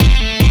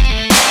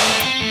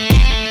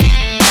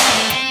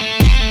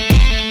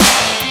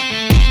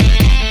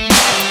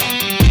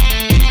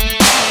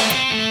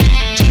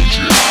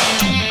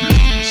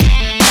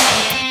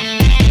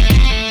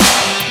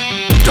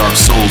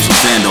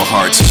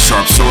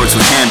Androids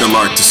with handle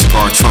art to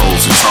scar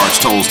trolls and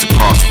charge tolls to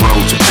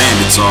crossroads. Where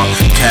bandits are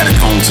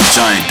catacombs and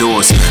giant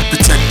doors.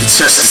 Protect the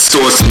chest and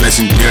stores of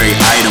legendary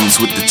items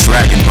with the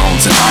dragon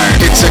bones and iron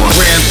ore. It's a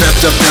grand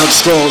theft of Elder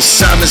Scrolls.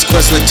 Simon's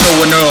Quest with Toe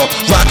and Earl.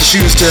 Rocket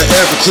shoes to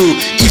every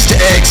clue. Easter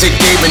eggs and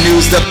gaming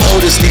news. The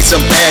POTUS need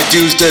some bad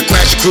dudes to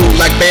crash your crew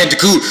like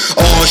Bandicoot.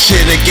 All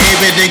shit and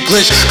gaming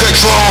English.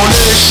 Control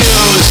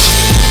issues.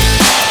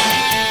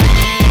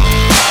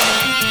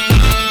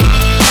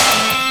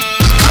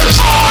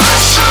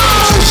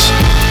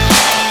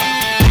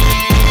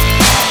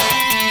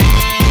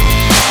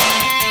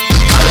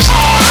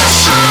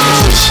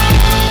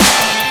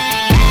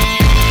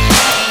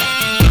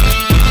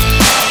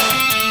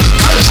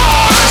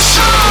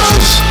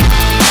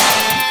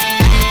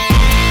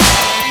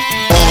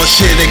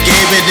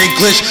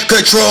 English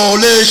control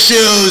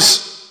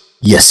issues.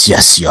 Yes,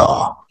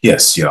 y'all.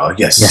 Yes,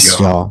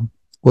 y'all.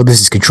 Well, this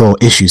is Control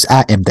Issues.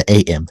 I am the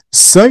AM.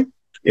 So,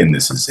 and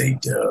this is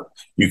A-Dub.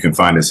 You can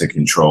find us at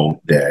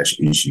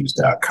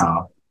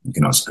control-issues.com. You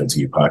can also go to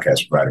your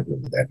podcast provider,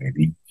 whoever that may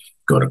be.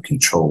 Go to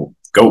control.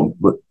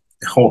 Hold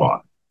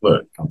on.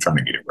 Look, I'm trying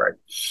to get it right.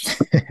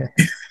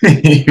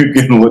 You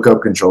can look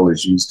up Control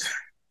Issues,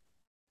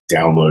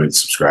 download it,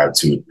 subscribe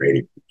to it, rate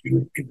it,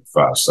 give it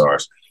 5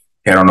 stars.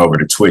 Head on over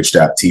to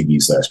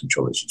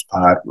twitch.tv/Control Issues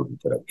Pod, where we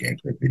put up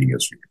gameplay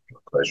videos for your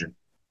pleasure.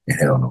 And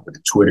head on over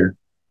to Twitter.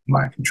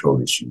 My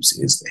Control Issues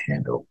is the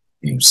handle.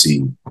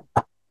 MC,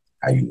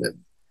 how you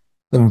living?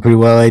 Living pretty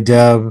well,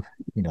 A-Dub.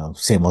 You know,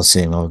 same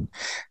old.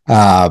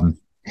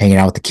 Hanging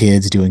out with the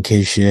kids, doing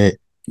kid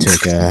shit.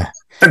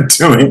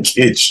 Doing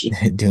kid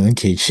shit. Doing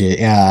kid shit.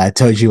 Yeah, I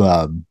told you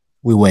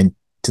we went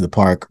to the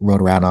park,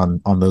 rode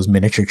around on those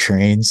miniature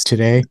trains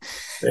today.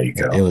 There you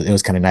go. It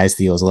was kind of nice.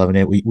 Theo was loving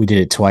it. We did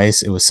it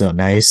twice. It was so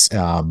nice.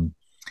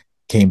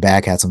 Came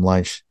back, had some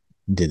lunch,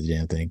 did the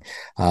damn thing.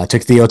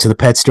 Took Theo to the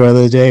pet store the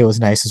other day. It was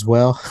nice as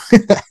well. A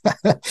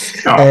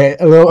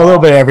little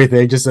bit of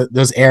everything. Just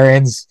those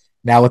errands.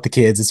 Now with the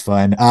kids, it's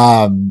fun.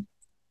 And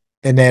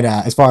then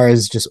as far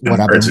as just what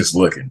I've been just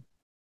looking.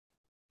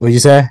 What'd you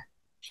say?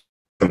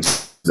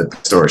 The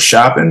store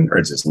shopping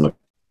or just looking?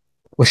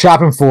 We're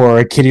shopping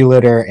for kitty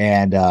litter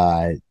and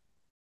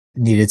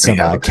needed some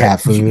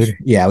cat food.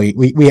 Yeah, we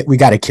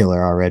got a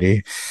killer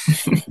already.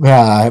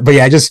 But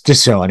yeah, just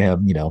showing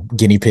him, you know,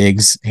 guinea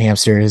pigs,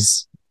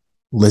 hamsters,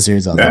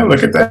 lizards. Yeah,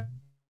 look at that.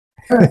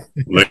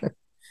 Look.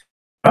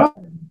 Oh,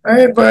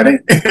 hey, buddy.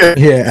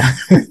 Yeah,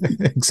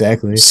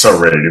 exactly. So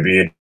ready to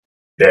be a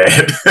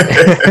dad.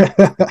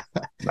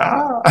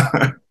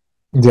 Nah.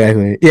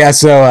 Exactly. Yeah,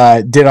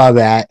 so did all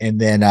that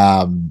and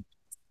then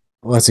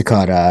what's it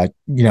called?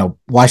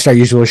 Watched our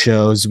usual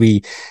shows.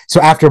 So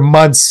after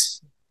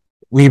months,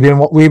 we've been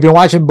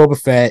watching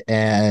Boba Fett,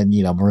 and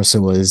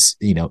Marissa was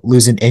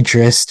losing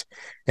interest,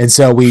 and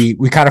so we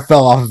kind of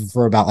fell off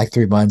for about like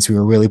 3 months. We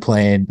were really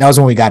playing. That was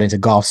when we got into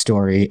Golf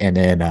Story, and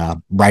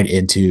then right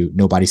into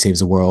Nobody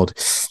Saves the World.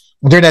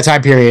 During that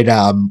time period,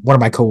 one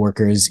of my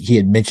coworkers, he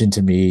had mentioned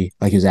to me,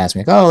 like he was asking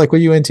me, like, oh, like what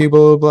are you into,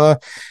 blah blah blah.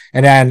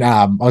 And then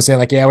I was saying,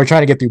 like, yeah, we're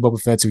trying to get through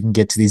Boba Fett so we can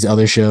get to these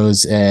other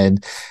shows.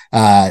 And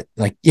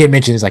like he had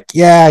mentioned, it's like,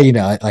 yeah,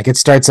 like it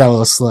starts out a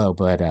little slow,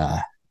 but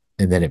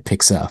and then it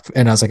picks up.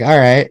 And I was like, all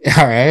right.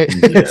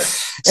 Yeah.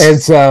 And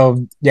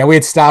so yeah, we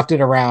had stopped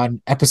it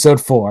around episode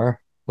 4,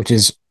 which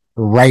is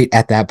right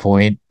at that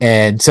point.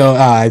 And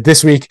so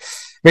this week,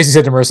 basically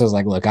said to Marissa, I was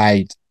like, look,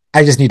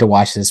 I just need to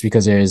watch this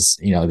because there's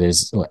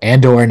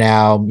Andor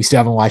now. We still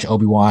haven't watched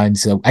Obi-Wan,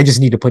 so I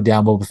just need to put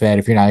down Boba Fett.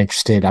 If you're not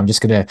interested, I'm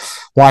just gonna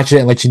watch it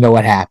and let you know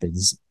what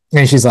happens.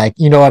 And she's like,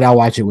 you know what? I'll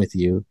watch it with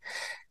you.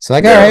 So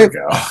like, all right,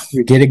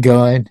 we get it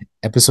going.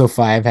 Episode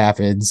 5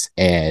 happens,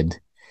 and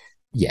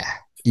yeah.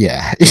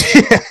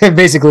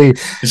 Basically,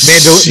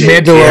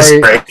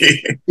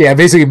 Mandalorian. Yeah,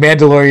 basically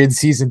Mandalorian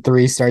season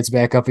 3 starts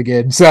back up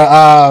again.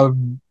 So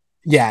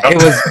yeah,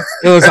 it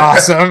was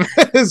awesome.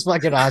 It was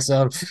fucking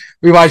awesome.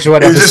 We watched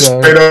one episode. It just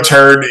straight up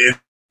turned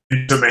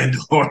into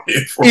Mandalorian.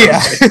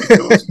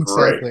 It was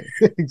great.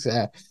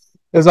 Exactly.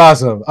 It was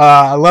awesome.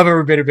 I love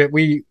every bit of it.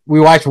 We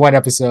watched one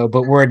episode,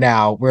 but we're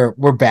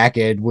back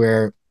in.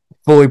 We're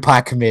fully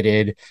pot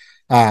committed.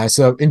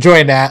 So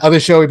enjoying that. Other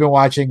show we've been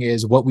watching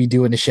is What We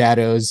Do in the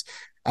Shadows.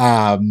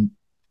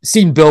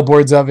 Seen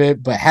billboards of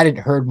it, but hadn't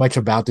heard much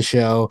about the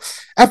show.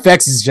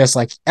 FX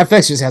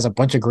just has a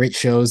bunch of great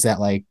shows that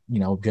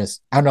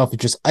just, I don't know if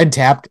it's just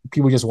untapped,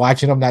 people just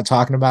watching them, not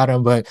talking about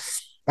them, but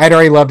I'd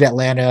already loved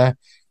Atlanta,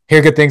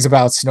 hear good things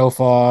about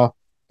Snowfall.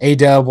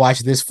 A-Dub, watch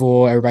this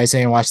fool. Everybody's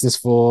saying watch this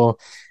fool.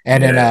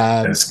 And then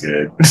that's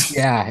good.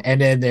 Yeah, and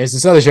then there's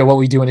this other show, What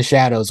We Do in the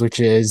Shadows, which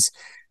is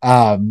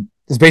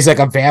it's basically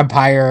like a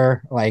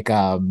vampire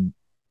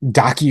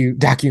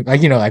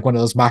docu like one of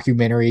those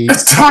mockumentaries.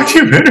 It's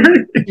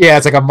documentary. Yeah,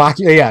 it's like a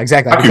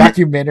exactly, like a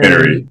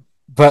documentary,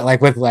 but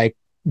like with like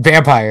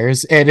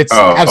vampires, and it's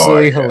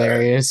absolutely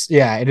hilarious.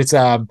 Yeah, and it's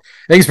I think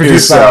it's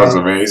produced. It sounds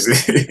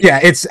amazing. Yeah,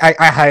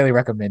 I highly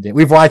recommend it.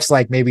 We've watched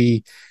like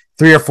maybe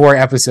 3 or 4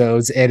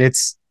 episodes, and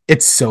it's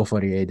so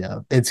funny.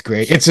 A-Dub. It's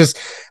great. It's just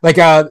like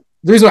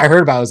the reason why I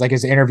heard about it was like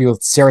his interview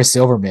with Sarah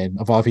Silverman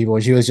of all people,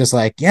 and she was just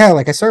like, yeah,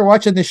 like I started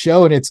watching this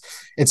show and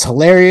it's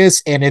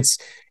hilarious, and it's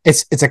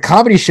a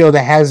comedy show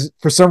that has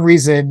for some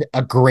reason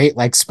a great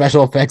like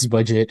special effects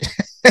budget.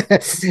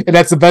 And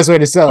that's the best way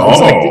to sell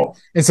it.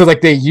 And so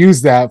like they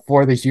use that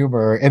for the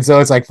humor, and so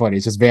it's like funny.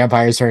 It's just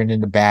vampires turning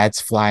into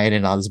bats, flying,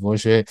 and all this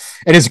bullshit,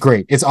 and it's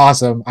great. It's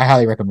awesome. I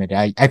highly recommend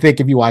it. I think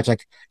if you watch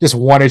like just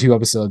 1 or 2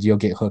 episodes, you'll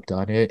get hooked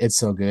on it. It's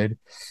so good.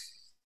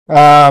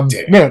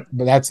 Man,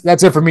 but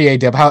that's it for me.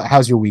 A-Dub,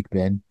 how's your week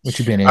been? What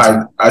you been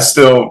into? I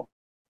still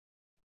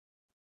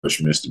push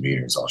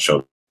misdemeanors. I'll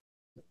show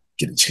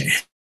get a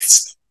chance.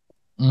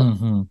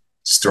 Mm-hmm.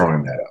 Just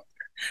throwing that out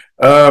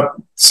there.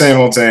 Same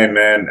old thing,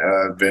 man.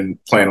 I've been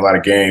playing a lot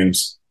of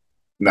games.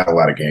 Not a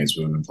lot of games,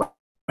 but I've been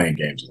playing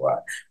games a lot.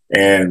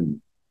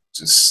 And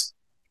just,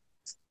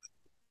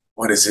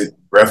 what is it?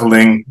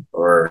 Reveling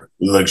or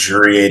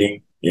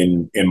luxuriating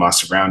in my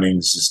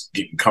surroundings, just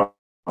getting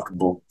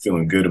comfortable,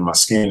 feeling good in my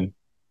skin,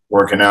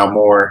 working out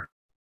more,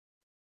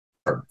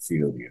 or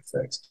feel the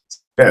effects.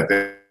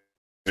 Yeah,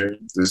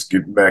 just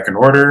getting back in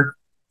order.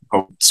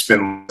 Hope to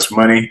spend less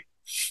money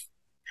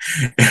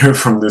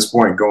from this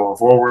point going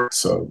forward.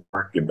 So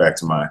get back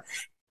to my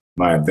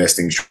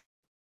investing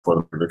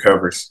for the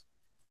recovers.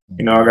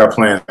 You know, I got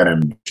plans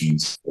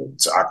that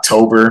it's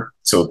October,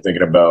 so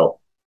thinking about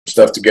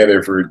stuff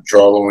together for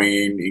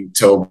Drawloween,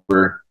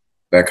 Inktober,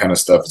 that kind of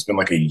stuff. It's been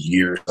like a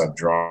year since I've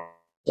drawn,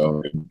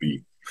 so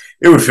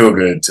it would feel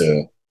good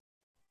to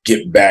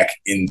get back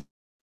in,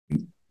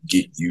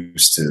 get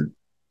used to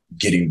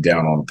getting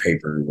down on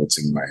paper what's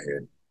in my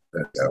head.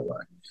 That way.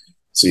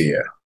 So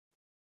yeah,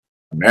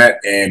 that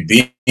and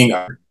being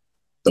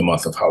the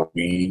month of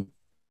Halloween.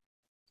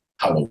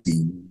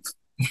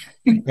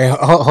 Hey,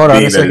 hold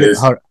on a second.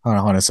 Hold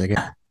on a second.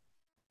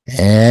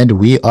 And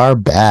we are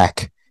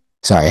back.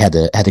 Sorry, I had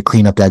to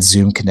clean up that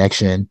Zoom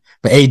connection.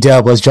 But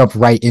A-Dub, let's jump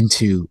right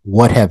into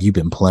what have you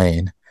been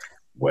playing?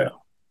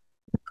 Well,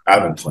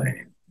 I've been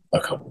playing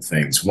a couple of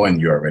things. One,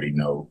 you already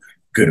know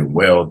good and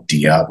well,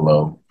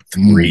 Diablo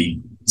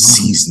 3,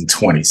 Season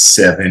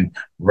 27,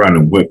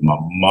 running with my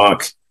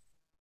monk.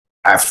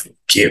 I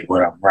forget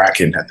what I'm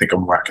rocking. I think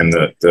I'm rocking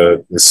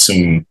the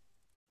soon.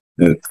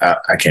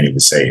 I can't even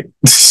say it.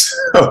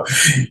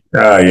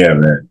 Yeah,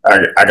 man.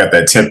 I got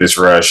that Tempest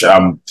Rush.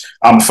 I'm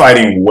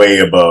fighting way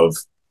above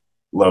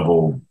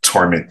level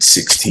Torment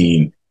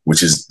 16,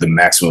 which is the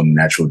maximum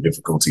natural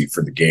difficulty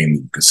for the game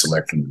that you can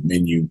select from the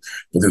menu.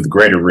 But through the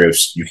greater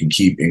rifts, you can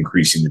keep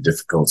increasing the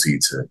difficulty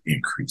to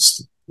increase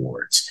the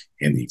rewards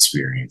and the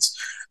experience.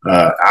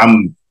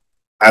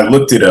 I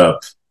looked it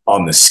up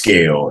on the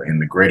scale,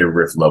 and the greater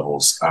rift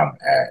levels I'm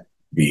at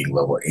being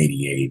level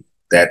 88.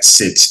 That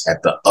sits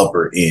at the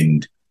upper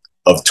end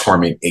of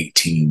Torment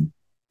 18.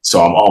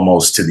 So I'm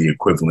almost to the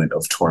equivalent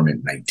of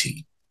Torment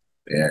 19.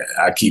 Yeah,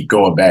 I keep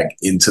going back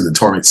into the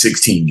Torment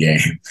 16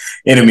 game.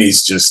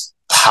 Enemies just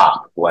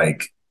pop.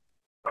 Like,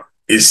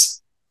 it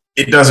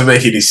doesn't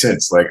make any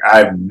sense. Like,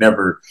 I've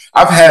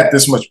had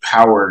this much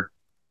power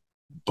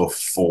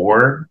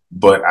before,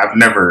 but I've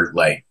never,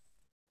 like,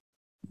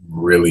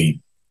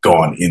 really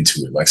gone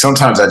into it. Like,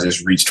 sometimes I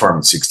just reach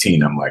Torment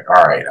 16. I'm like,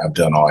 all right, I've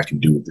done all I can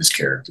do with this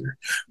character.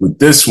 With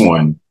this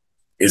one,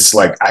 it's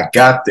like I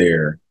got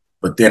there,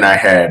 but then I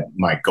had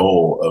my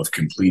goal of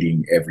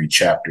completing every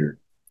chapter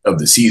of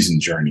the season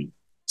journey.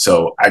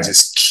 So I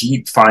just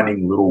keep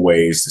finding little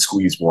ways to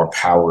squeeze more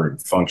power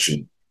and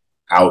function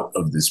out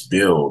of this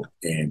build.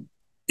 And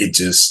it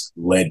just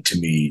led to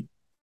me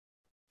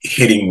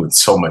hitting with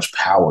so much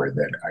power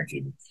that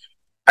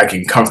I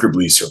can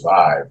comfortably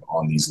survive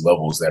on these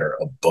levels that are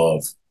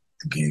above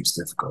the game's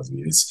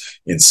difficulty. It's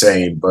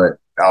insane, but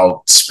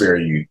I'll spare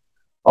you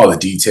all the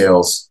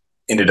details.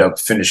 Ended up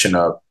finishing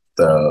up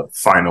the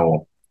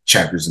final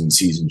chapters in the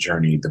season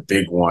journey. The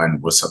big one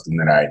was something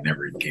that I had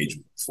never engaged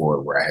with before,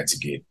 where I had to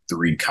get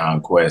 3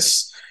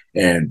 conquests,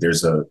 and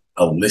there's a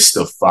list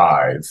of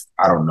 5.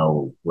 I don't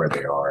know where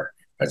they are.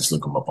 I just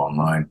look them up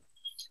online.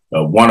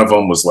 One of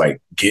them was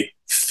like get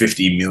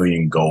 50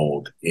 million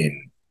gold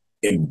in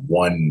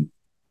one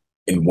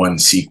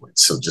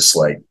sequence. So just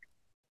like,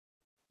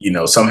 you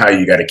know, somehow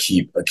you got to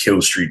keep a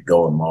kill streak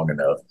going long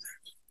enough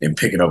and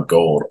picking up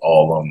gold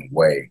all along the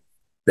way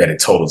that it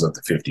totals up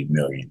to 50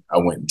 million. I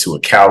went into a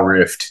cow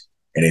rift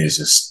and it is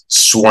just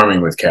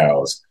swarming with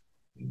cows.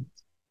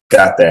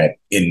 Got that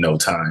in no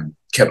time.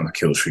 Kept my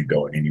kill streak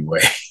going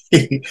anyway.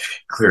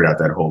 Cleared out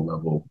that whole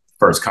level.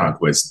 First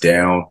conquest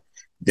down.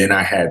 Then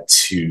I had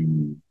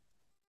to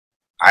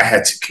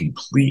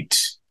complete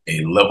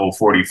a level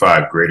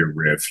 45 greater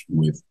rift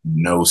with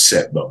no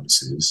set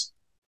bonuses.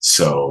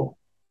 So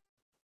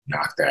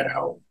knock that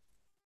out.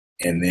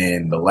 And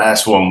then the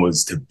last one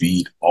was to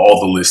beat all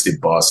the listed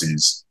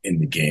bosses in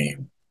the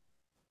game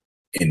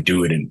and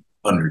do it in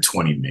under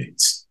 20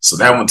 minutes. So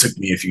that one took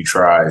me a few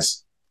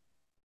tries,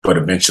 but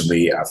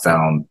eventually I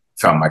found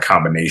my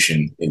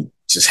combination. It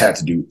just had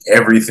to do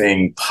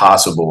everything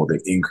possible to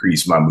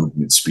increase my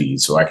movement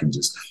speed so I can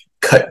just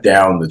cut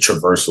down the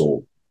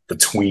traversal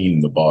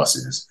between the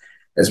bosses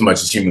as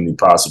much as humanly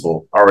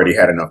possible. I already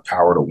had enough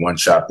power to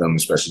one-shot them,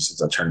 especially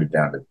since I turned it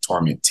down to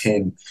Torment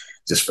 10,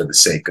 just for the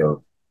sake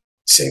of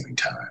saving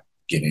time.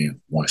 Get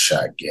in, one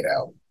shot, get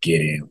out.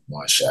 Get in,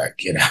 one shot,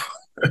 get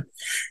out.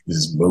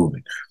 Just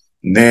moving.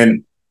 And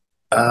then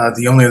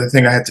the only other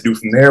thing I had to do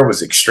from there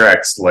was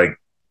extract like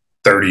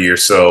 30 or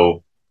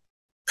so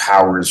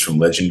powers from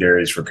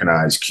legendaries for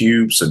Kanai's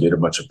Cube. So did a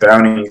bunch of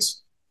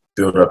bounties,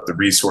 build up the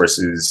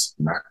resources,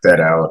 knock that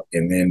out,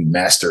 and then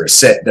master a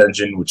set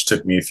dungeon, which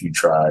took me a few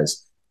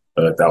tries.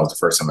 But that was the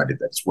first time I did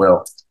that as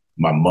well.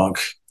 My monk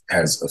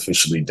has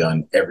officially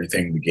done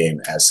everything the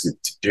game asked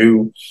it to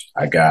do.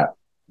 I got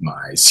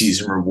my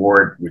season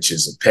reward, which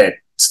is a pet.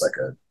 It's like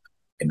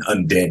an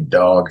undead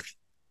dog,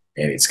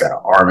 and it's got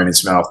an arm in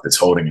its mouth that's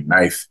holding a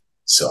knife.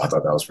 So I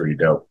thought that was pretty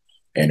dope.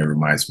 And it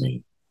reminds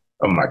me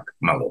of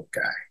my little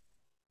guy.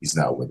 He's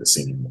not with us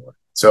anymore.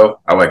 So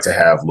I like to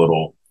have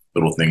little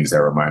things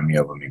that remind me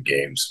of him in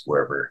games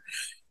wherever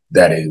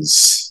that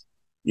is,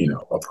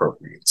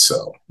 appropriate.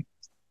 So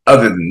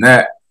other than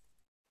that,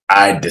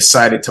 I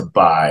decided to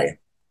buy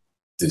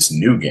this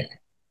new game,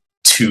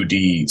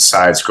 2D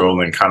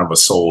side-scrolling, kind of a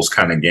Souls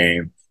kind of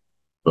game,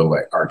 but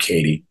like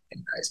arcadey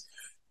and nice.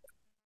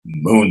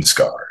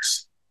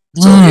 Moonscars.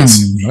 So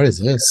what is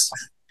this?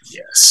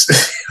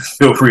 Yes,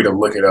 feel free to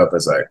look it up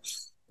as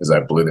I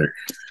blither.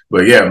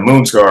 But yeah,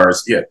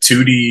 Moonscars. Yeah,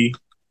 2D.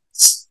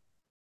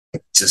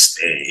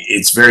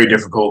 It's very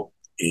difficult.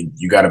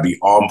 You got to be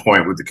on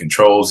point with the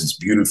controls. It's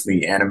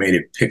beautifully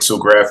animated pixel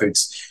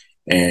graphics,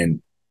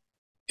 and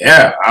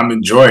yeah, I'm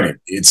enjoying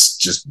it. It's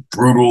just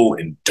brutal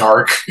and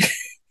dark.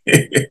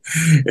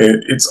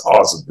 It's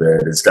awesome, man.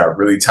 It's got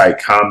really tight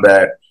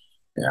combat.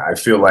 Yeah, I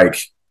feel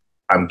like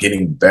I'm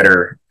getting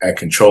better at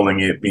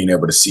controlling it, being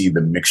able to see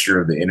the mixture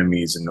of the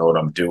enemies and know what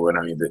I'm doing.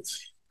 I mean,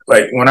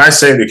 like when I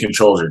say the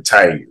controls are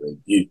tight,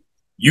 like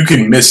you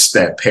can miss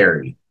that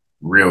parry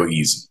real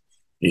easy.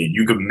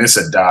 You can miss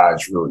a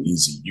dodge real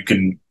easy. You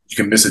can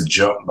miss a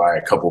jump by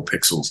a couple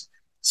pixels.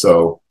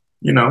 So,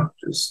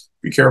 just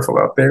be careful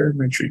out there.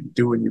 Make sure you're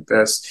doing your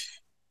best.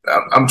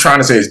 I'm trying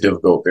to say it's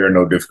difficult. There are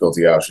no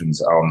difficulty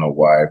options. I don't know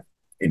why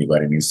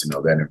anybody needs to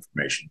know that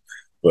information.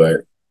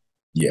 But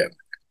yeah,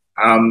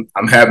 I'm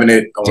having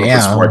it. I want to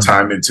put some more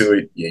time into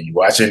it. Yeah, you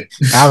watching?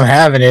 I'm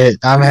having it.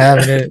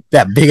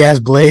 That big ass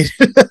blade.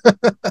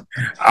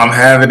 I'm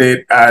having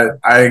it.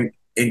 I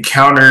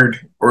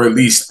encountered, or at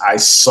least I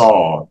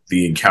saw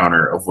the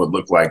encounter of what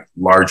looked like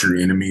larger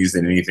enemies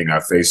than anything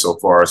I faced so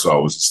far. So I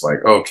was just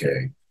like,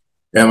 okay,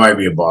 that might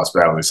be a boss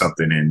battle or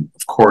something. And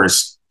of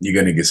course, you're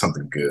gonna get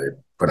something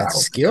good. But I don't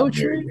skill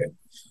tree.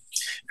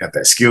 Got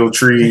that skill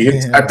tree.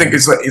 I think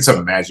it's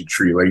a magic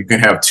tree. Like you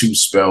can have 2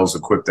 spells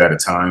equipped at a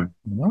time,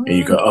 and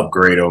you can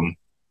upgrade them.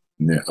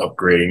 And then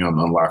upgrading them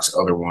unlocks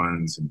other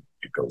ones, and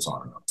it goes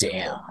on and on.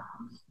 Damn.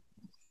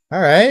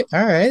 All right.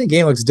 The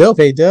game looks dope,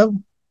 hey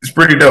Dub. It's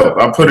pretty dope.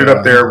 I'll put it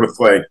up there with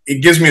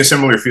it gives me a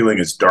similar feeling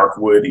as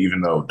Darkwood,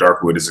 even though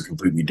Darkwood is a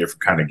completely different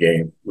kind of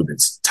game with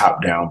its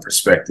top-down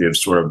perspective,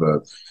 sort of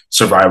a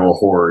survival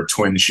horror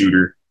twin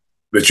shooter.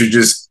 But you're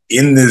just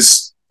in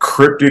this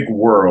cryptic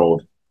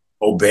world,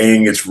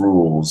 obeying its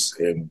rules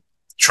and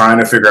trying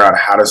to figure out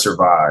how to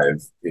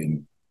survive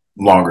in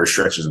longer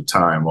stretches of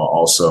time while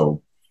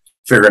also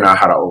figuring out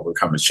how to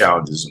overcome its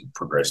challenges and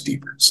progress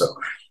deeper. So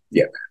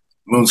yeah,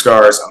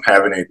 Moonscars, I'm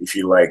having it. If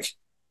you like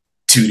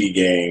 2D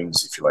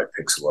games, if you like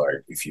pixel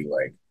art, if you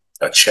like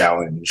a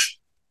challenge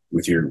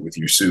with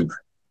your soup,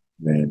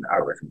 then I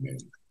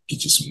recommend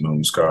get you some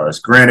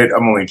Moonscars. Granted,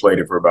 I've only played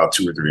it for about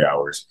 2 or 3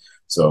 hours,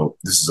 so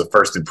this is a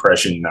first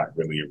impression, not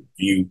really a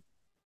review.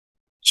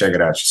 Check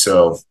it out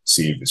yourself,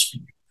 see if it's for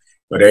you.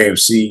 But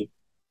AMC,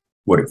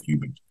 what have you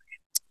been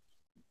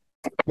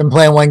doing? Been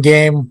playing one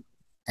game,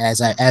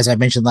 as I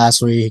mentioned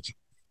last week.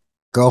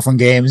 Girlfriend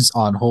Games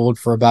on hold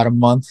for about a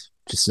month,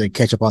 just to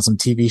catch up on some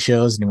TV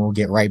shows, and then we'll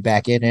get right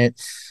back in it.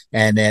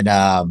 And then,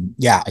 I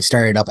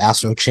started up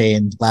Astral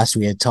Chain last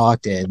we had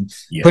talked, and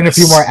put in a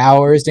few more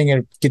hours.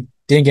 Didn't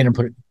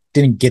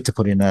get to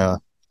put in a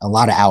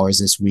lot of hours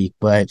this week,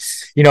 but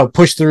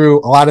pushed through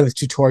a lot of the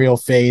tutorial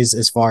phase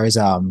as far as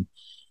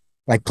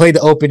played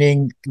the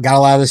opening, got a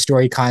lot of the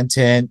story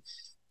content.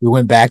 We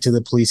went back to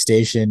the police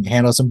station,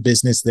 handled some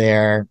business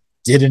there,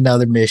 did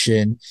another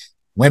mission,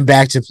 went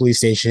back to the police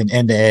station,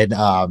 and then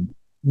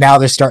now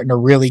they're starting to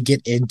really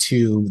get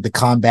into the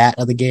combat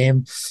of the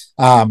game.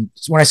 So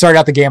when I started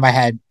out the game, I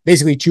had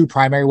basically 2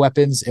 primary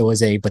weapons. It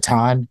was a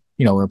baton,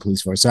 we're a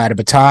police force. So I had a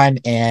baton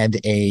and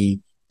a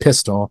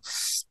pistol.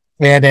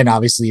 And then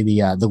obviously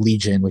the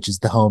Legion, which is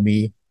the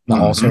homie, the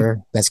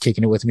altar that's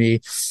kicking it with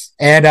me.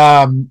 And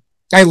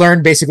I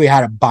learned basically how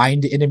to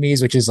bind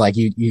enemies, which is like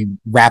you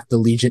wrap the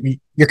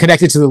Legion. You're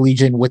connected to the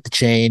Legion with the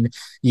chain.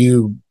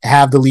 You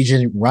have the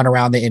Legion run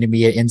around the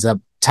enemy. It ends up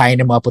tying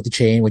him up with the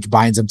chain, which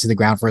binds him to the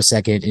ground for a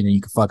second, and then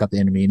you can fuck up the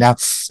enemy. Now,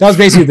 that was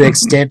basically the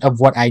extent of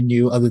what I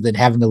knew, other than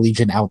having the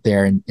Legion out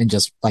there and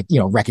just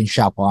wrecking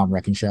shop while I'm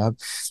wrecking shop.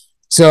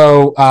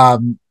 So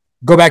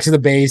go back to the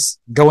base,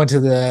 go into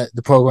the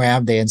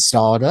program. They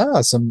installed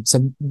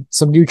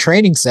some new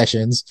training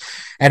sessions,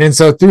 and then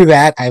so through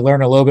that, I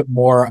learned a little bit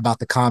more about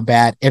the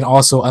combat and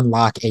also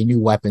unlock a new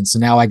weapon. So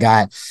now I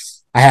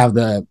have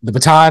the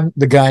baton,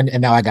 the gun,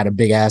 and now I got a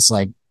big ass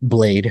like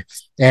blade,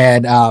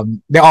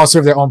 and they all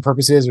serve their own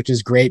purposes, which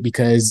is great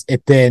because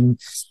it then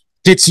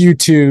gets you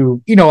to,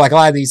 like a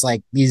lot of these,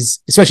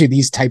 especially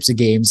these types of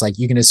games, like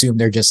you can assume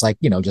they're just like,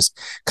 just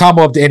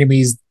combo up the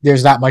enemies.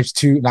 There's not much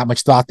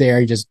thought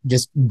there,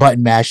 just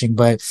button mashing,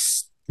 but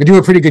they do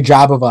a pretty good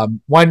job of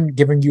one,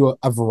 giving you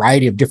a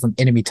variety of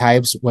different enemy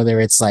types, whether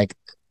it's like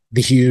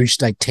the huge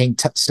like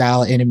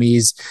style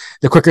enemies,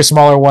 the quicker,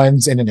 smaller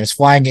ones, and then there's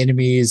flying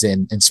enemies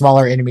and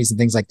smaller enemies and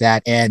things like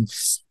that. And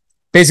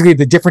basically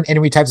the different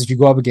enemy types that you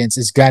go up against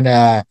is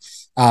gonna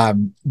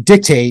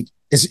dictate,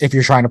 if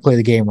you're trying to play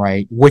the game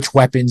right, which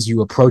weapons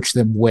you approach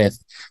them with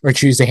or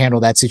choose to handle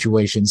that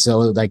situation. So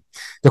like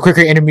the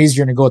quicker enemies,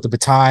 you're going to go with the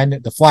baton.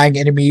 The flying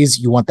enemies,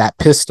 you want that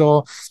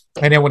pistol.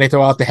 And then when they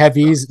throw out the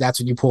heavies, that's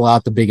when you pull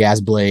out the big ass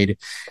blade.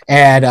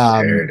 And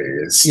there it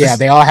is. Yeah,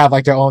 they all have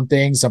like their own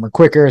things. Some are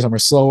quicker, some are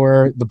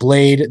slower.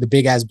 The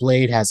big ass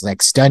blade has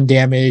like stun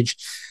damage.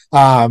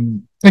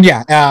 Then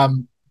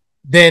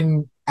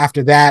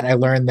after that, I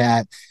learned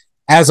that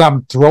as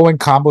I'm throwing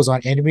combos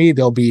on enemy,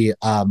 there'll be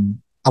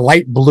a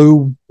light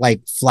blue like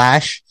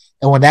flash,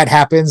 and when that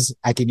happens,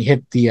 I can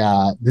hit the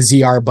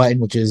ZR button,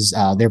 which is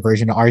their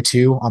version of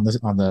R2 on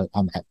the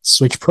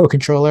Switch Pro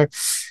controller,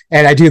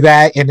 and I do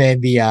that, and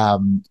then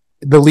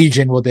the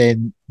Legion will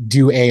then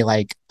do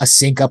a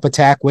sync up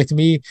attack with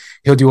me.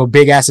 He'll do a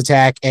big ass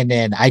attack, and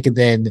then I can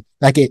then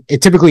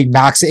it typically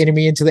knocks the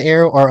enemy into the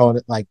air,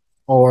 or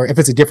if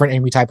it's a different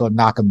enemy type, it'll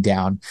knock them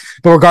down.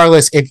 But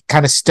regardless, it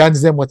kind of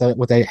stuns them with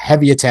a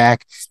heavy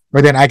attack,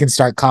 where then I can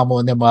start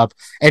comboing them up.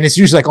 And it's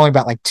usually only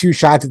about 2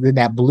 shots, and then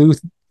that blue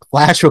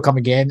flash will come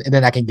again, and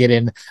then I can get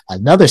in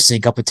another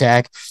sync up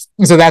attack.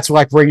 And so that's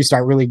where you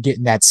start really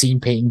getting that scene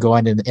painting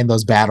going in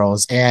those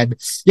battles. And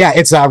yeah,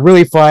 it's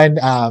really fun.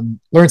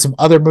 Learn some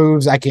other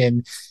moves. I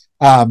can.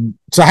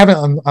 So I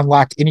haven't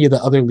unlocked any of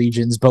the other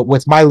legions, but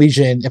with my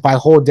legion, if I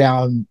hold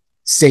down,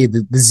 say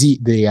the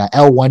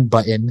L1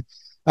 button,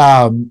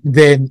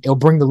 then it'll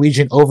bring the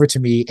Legion over to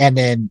me, and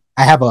then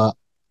I have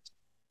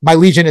my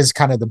Legion is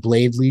kind of the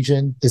Blade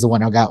Legion, is the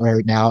one I got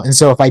right now. And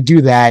so if I do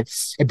that,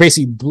 it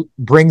basically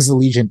brings the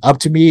Legion up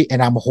to me,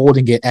 and I'm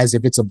holding it as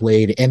if it's a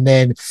blade, and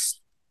then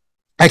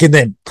I can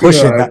then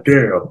push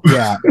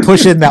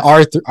push in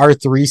the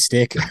R3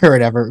 stick or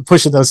whatever,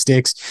 pushing those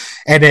sticks,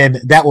 and then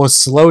that will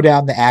slow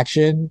down the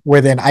action,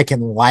 where then I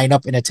can line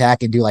up an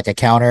attack and do like a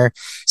counter.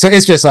 So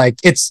it's just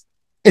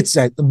it's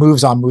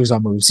moves on moves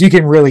on moves. So you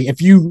can really,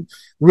 if you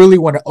really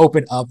want to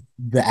open up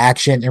the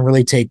action and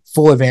really take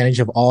full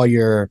advantage of all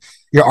your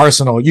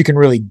arsenal, you can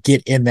really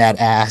get in that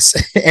ass.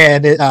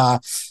 And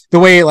the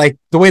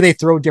way they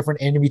throw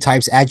different enemy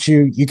types at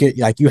you,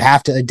 you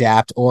have to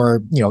adapt,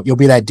 or you'll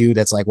be that dude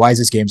that's like, why is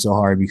this game so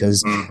hard?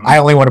 Because I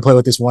only want to play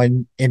with this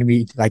one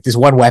enemy, like this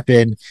one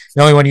weapon.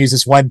 I only want to use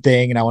this one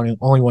thing, and I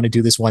only want to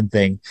do this one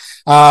thing.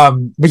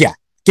 But yeah,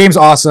 game's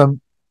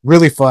awesome,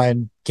 really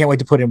fun. Can't wait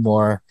to put in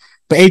more.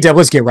 But AW,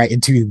 let's get right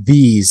into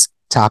these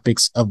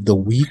topics of the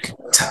week.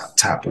 Top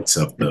topics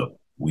of the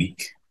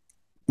week.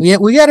 Yeah,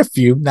 we got a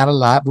few, not a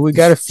lot, but we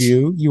got a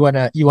few. You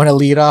wanna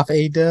lead off,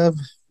 AW?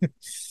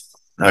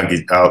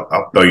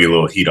 I'll throw you a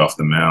little heat off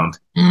the mound.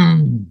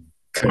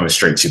 Coming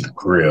straight to the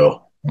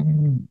grill.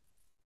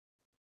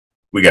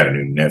 We got a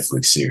new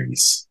Netflix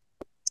series.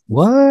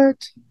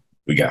 What?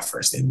 We got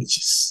First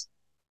Images.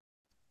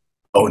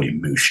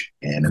 Onimusha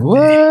anime.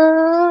 What?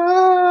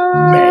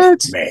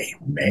 May.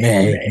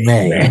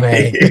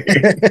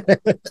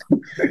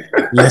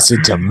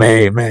 Listen to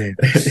May.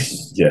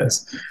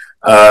 Yes.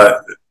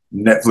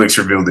 Netflix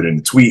revealed it in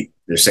a tweet.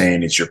 They're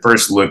saying it's your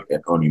first look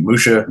at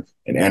Onimusha,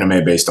 an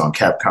anime based on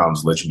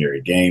Capcom's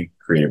legendary game,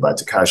 created by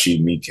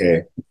Takashi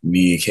Miike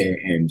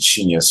and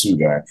Shinya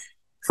Sugai,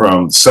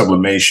 from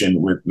Sublimation,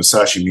 with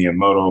Masashi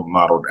Miyamoto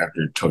modeled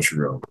after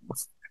Toshiro.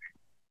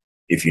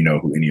 If you know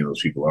who any of those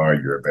people are,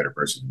 you're a better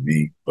person than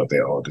me, but they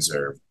all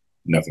deserve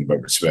nothing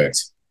but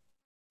respect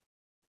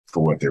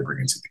for what they're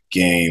bringing to the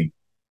game.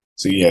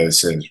 So yeah, it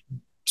says,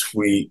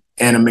 tweet,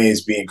 anime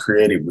is being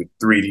created with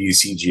 3D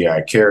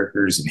CGI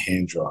characters and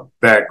hand-drawn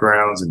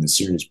backgrounds, and the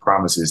series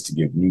promises to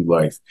give new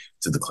life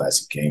to the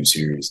classic game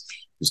series.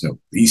 There's no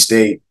release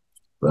date,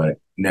 but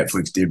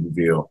Netflix did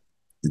reveal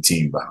the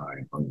team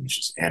behind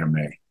Onimusha's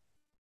anime.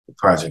 The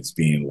project is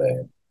being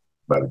led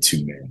by the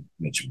two people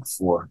mentioned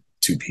before.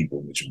 Two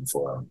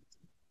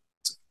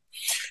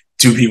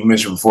people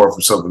mentioned before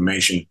from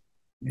Sublimation.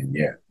 And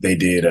yeah, they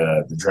did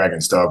the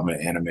Dragon's Dogma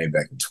anime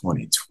back in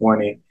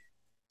 2020.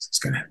 So it's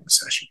going to have a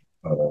session.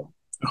 I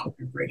hope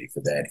you're ready for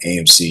that.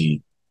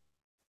 AMC,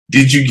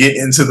 did you get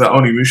into the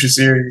Onimusha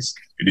series?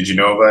 Or did you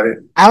know about it?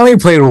 I only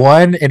played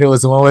one, and it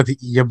was the one with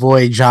your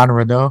boy Jean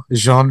Reno.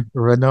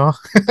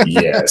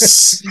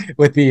 Yes.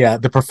 With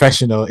the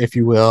professional, if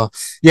you will.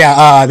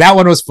 Yeah, that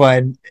one was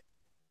fun.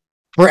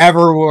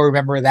 Forever will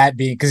remember that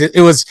being, because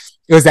it was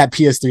that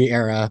PS3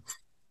 era.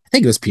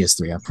 think it was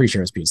PS3. I'm pretty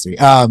sure it was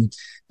PS3.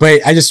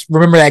 But I just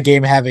remember that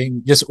game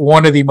having just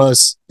one of the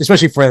most,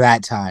 especially for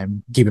that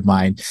time, keep in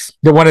mind,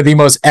 one of the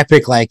most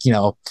epic, like, you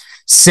know,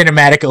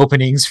 cinematic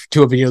openings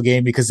to a video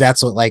game, because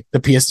that's what like the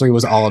PS3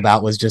 was all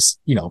about, was just,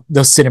 you know,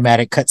 those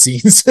cinematic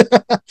cutscenes.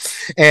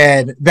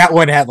 And that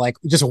one had like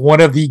just one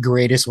of the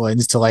greatest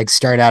ones to like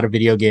start out a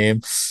video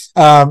game.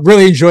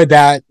 Really enjoyed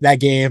that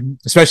game,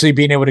 especially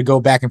being able to go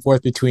back and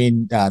forth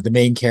between the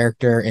main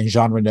character and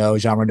Jean Reno.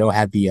 Jean Reno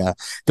had the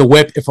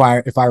whip, if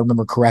I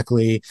remember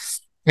correctly.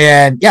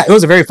 And yeah, it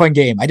was a very fun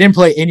game. I didn't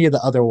play any of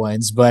the other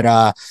ones, but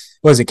what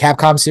was it,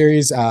 Capcom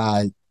series?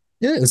 Yeah,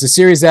 it was a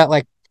series that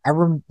like I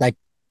remember, like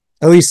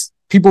at least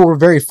people were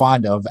very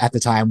fond of at the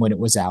time when it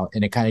was out,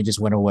 and it kind of just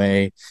went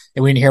away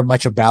and we didn't hear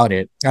much about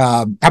it.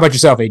 How about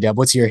yourself, Adeb?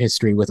 What's your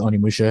history with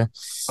Onimusha?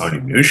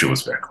 Onimusha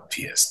was back on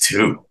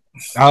PS2.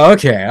 Oh,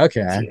 okay.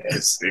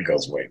 Yes, it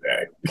goes way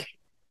back.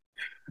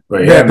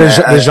 But yeah,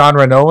 the Jean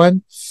Reno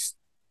one?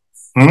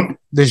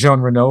 The Jean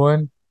Reno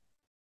one?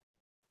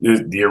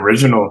 The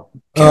original.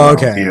 Oh,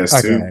 okay.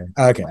 PS2.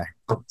 Okay.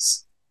 Damn.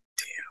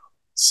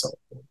 So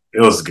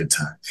it was a good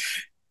time.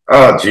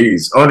 Oh,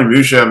 geez.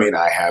 Onimusha, I mean,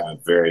 I have a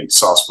very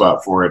soft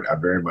spot for it. I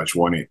very much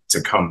want it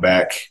to come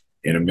back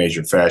in a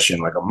major fashion.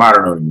 Like a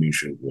modern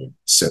Onimusha would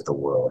set the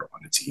world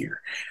on its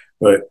ear.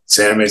 But this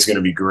anime is going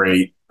to be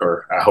great,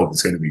 or I hope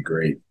it's going to be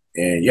great.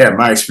 And yeah,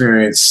 my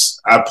experience,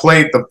 I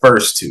played the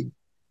first two.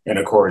 And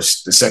of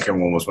course, the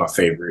second one was my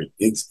favorite.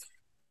 It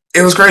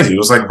was crazy. It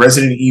was like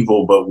Resident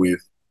Evil, but with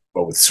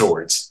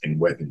swords and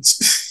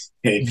weapons.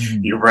 And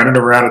you're running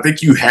around. I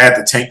think you had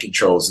the tank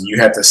controls, and you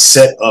had to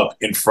set up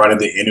in front of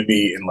the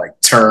enemy and like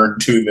turn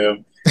to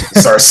them and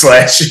start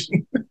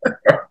slashing.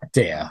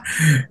 Damn.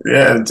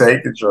 Yeah,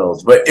 tank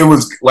controls. But it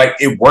was like,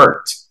 it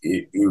worked.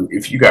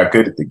 If you got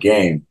good at the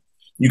game,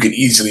 you could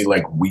easily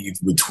like weave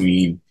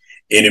between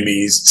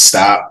enemies,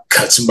 stop,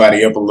 cut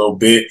somebody up a little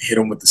bit, hit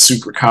them with the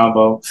super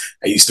combo.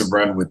 I used to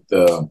run with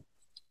the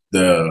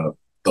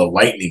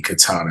lightning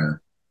katana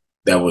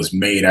that was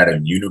made out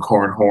of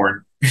unicorn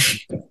horn.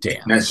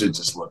 Damn. That shit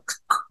just looked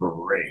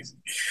crazy.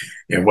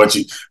 And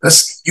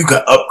you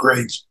can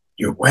upgrade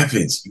your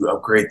weapons. You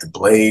upgrade the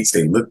blades.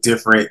 They look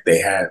different. They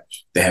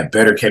have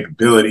better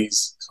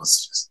capabilities. So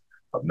it's just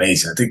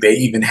amazing. I think they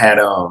even had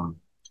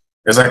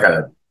there's like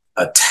a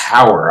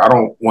tower. I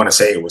don't want to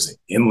say it was an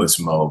endless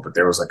mode, but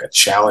there was like a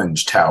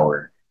challenge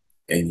tower,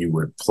 and you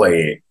would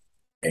play it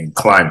and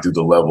climb through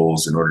the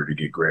levels in order to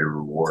get greater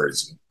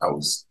rewards. I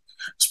was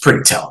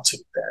pretty talented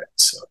at that.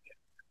 So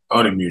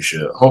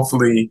Onimusha,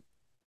 hopefully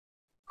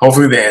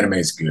the anime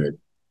is good,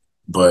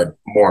 but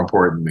more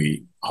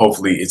importantly,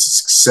 hopefully it's a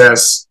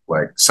success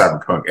like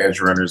Cyberpunk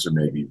Edgerunners or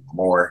maybe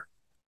more,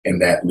 and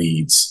that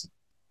leads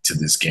to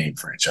this game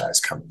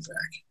franchise coming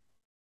back.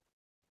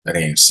 At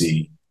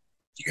AMC,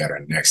 you got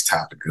our next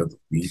topic of the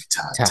week.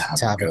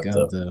 Topic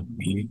of the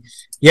week.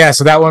 Yeah,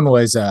 so that one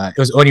was it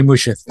was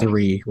Onimusha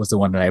 3 was the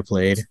one that I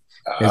played.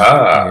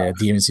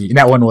 DMC, and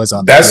that one was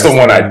on. That's the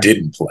one I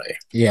didn't play.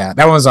 Yeah,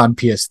 that one was on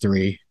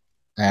PS3.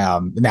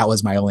 And that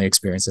was my only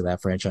experience of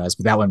that franchise,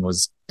 but that one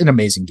was an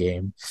amazing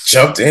game.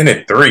 Jumped in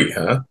at 3,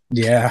 huh?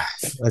 Yeah.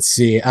 Let's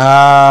see.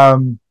 I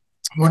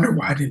wonder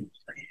why I didn't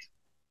play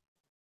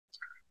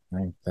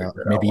it.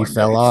 Maybe you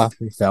fell off.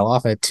 You fell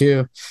off at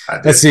 2.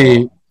 Let's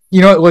see.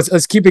 You know,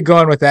 let's keep it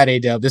going with that,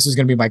 Adub. This is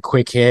going to be my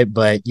quick hit,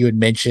 but you had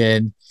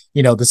mentioned,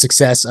 you know, the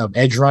success of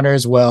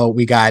Edgerunners. Well,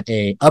 we got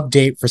a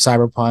update for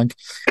Cyberpunk,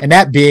 and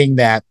that being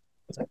that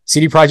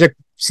CD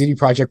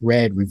Projekt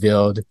Red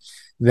revealed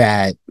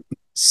that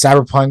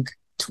Cyberpunk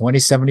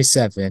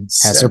 2077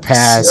 has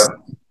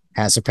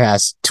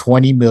surpassed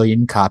 20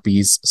 million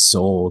copies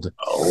sold.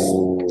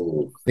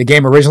 Oh. The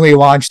game originally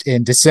launched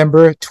in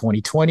December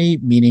 2020,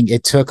 meaning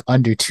it took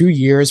under 2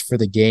 years for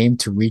the game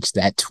to reach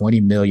that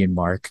 20 million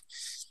mark.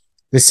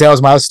 The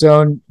sales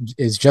milestone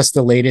is just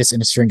the latest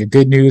in a string of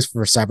good news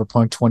for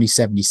Cyberpunk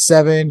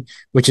 2077,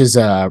 which is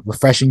a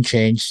refreshing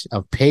change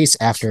of pace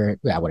after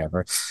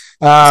whatever.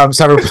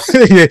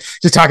 Cyberpunk,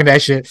 just talking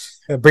that shit,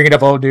 bringing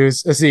up old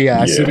news. Let's see,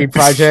 CD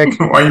Projekt.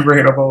 Why are you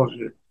bringing up old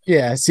shit?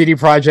 Yeah, CD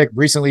Projekt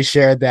recently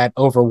shared that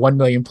over 1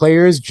 million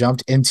players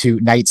jumped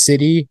into Night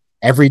City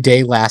every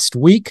day last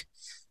week.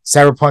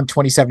 Cyberpunk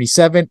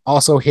 2077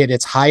 also hit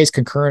its highest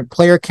concurrent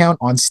player count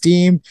on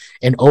Steam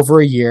in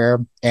over a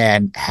year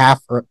and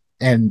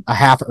a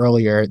half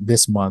earlier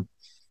this month.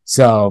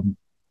 So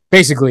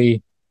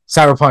basically,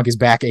 Cyberpunk is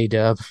back,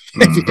 A-Dub.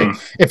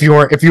 If you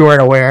weren't aware, if you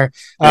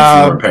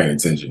weren't paying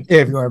attention,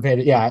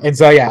 yeah. And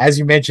so yeah, as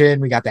you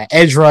mentioned, we got the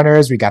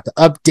Edgerunners, we got the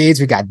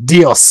updates, we got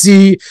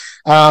DLC,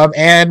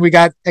 and we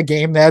got a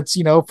game that's,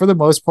 you know, for the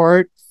most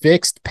part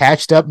fixed,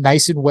 patched up,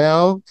 nice and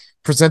well,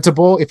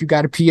 presentable. If you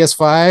got a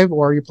PS5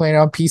 or you're playing it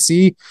on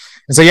PC,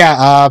 and so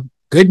yeah,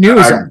 good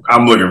news.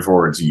 I'm looking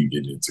forward to you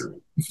getting into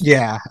it.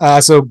 Yeah.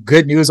 So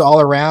good news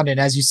all around. And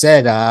as you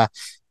said,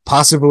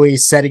 possibly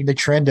setting the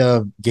trend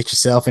of get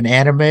yourself an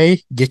anime,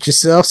 get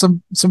yourself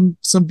some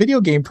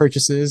video game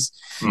purchases,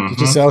 get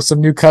yourself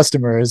some new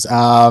customers.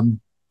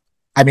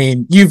 I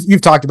mean,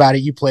 you've talked about it.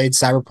 You played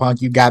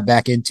Cyberpunk. You got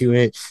back into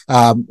it.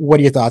 What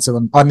are your thoughts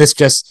on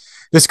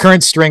this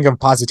current string of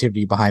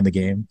positivity behind the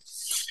game?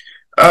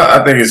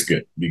 I think it's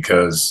good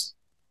because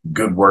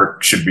good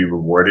work should be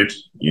rewarded.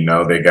 You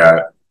know, they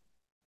got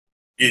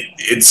it.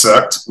 It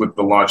sucked with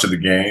the launch of the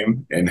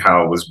game and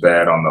how it was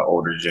bad on the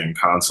older gen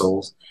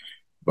consoles,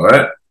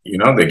 but you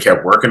know they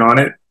kept working on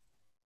it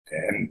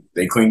and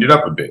they cleaned it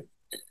up a bit.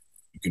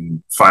 You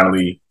can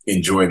finally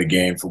enjoy the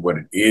game for what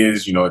it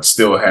is. You know, it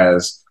still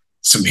has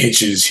some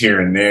hitches here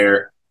and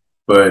there,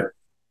 but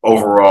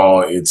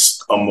overall,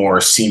 it's a more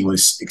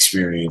seamless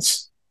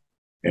experience,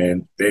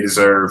 and they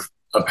deserve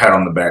a pat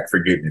on the back for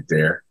getting it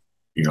there.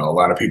 You know, a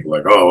lot of people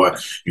are like, oh,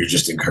 you're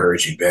just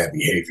encouraging bad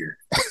behavior.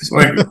 It's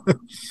like,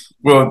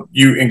 well,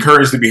 you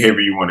encourage the behavior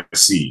you want to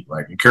see.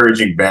 Like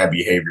encouraging bad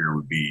behavior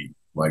would be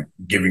like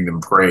giving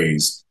them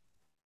praise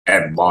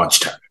at launch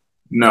time.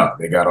 No,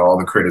 they got all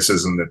the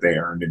criticism that they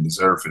earned and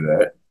deserve for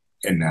that.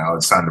 And now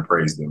it's time to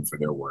praise them for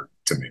their work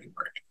to make it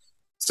right.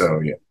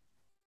 So, yeah.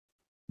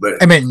 But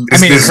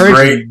this is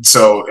great.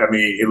 So, I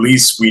mean, at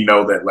least we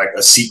know that like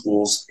a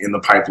sequel's in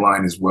the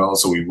pipeline as well.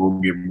 So we will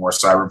get more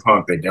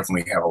Cyberpunk. They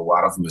definitely have a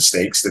lot of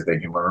mistakes that they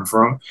can learn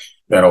from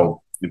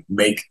that'll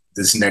make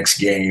this next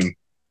game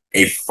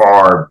a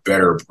far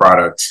better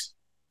product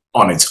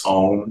on its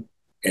own.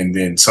 And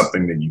then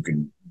something that you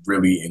can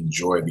really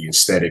enjoy the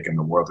aesthetic and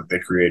the world that they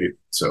created.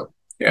 So,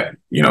 yeah,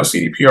 you know,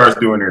 CDPR is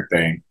doing their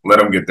thing. Let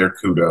them get their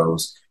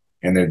kudos,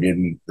 and they're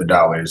getting the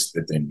dollars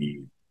that they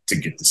need to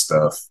get the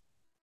stuff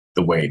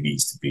the way it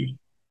needs to be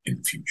in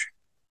the future.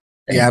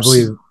 And yeah,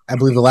 I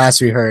believe the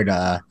last we heard,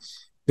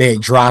 they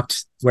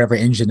dropped whatever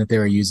engine that they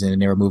were using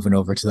and they were moving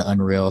over to the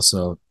Unreal.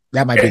 So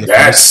that might be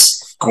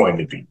that's going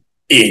to be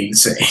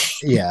insane.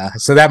 Yeah,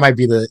 so that might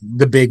be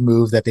the big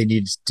move that they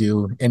need to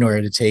do in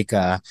order to take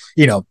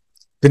you know,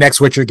 the next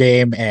Witcher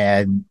game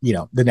and you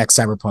know the next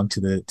Cyberpunk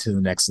to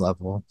the next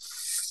level.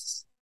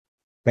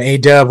 But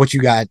A-Dub, what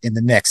you got in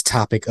the next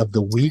topic of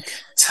the week?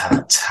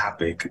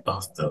 Topic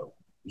of the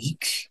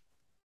week.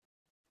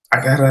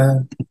 I got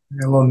a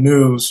little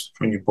news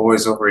from your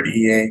boys over at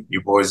EA,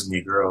 your boys and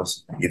your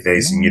girls, your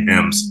theys and your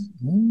dems.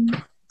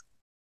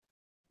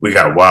 We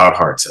got Wild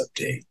Hearts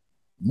update.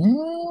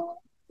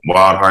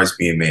 Wild Hearts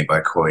being made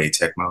by Koei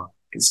Tecmo.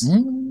 It's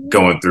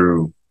going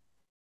through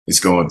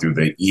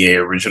the EA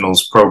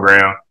Originals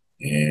program,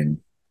 and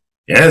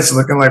yeah, it's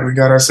looking like we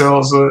got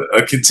ourselves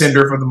a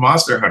contender for the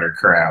Monster Hunter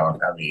crown.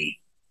 I mean,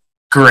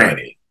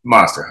 granted,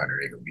 Monster Hunter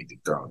ain't gonna be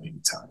dethroned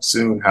anytime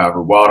soon.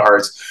 However, Wild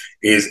Hearts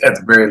is at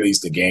the very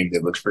least a game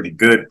that looks pretty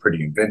good,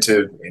 pretty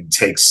inventive, and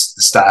takes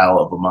the style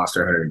of a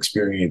Monster Hunter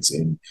experience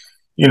and,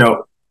 you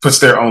know, puts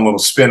their own little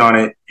spin on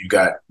it. You've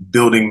got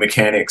building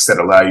mechanics that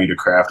allow you to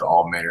craft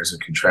all manners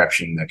of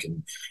contraption that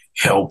can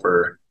help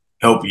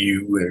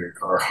you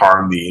or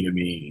harm the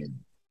enemy. And,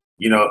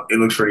 you know, it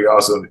looks pretty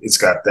awesome. It's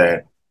got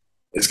that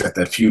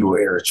feudal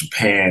era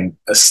Japan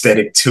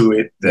aesthetic to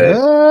it. That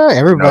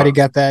everybody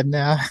got that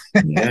now.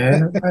 Yeah,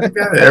 everybody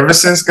got it. Ever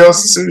since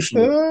Ghost of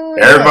Tsushima.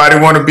 Everybody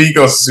want to be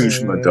Ghost of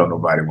Tsushima. Don't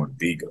nobody want to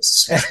be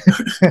Ghost of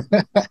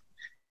Tsushima.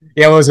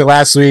 Yeah, what was it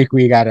last week?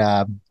 We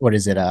got what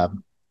is it?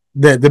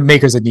 The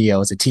makers of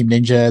Neo. Is it Team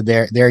Ninja?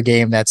 Their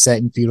game that's set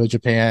in feudal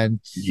Japan.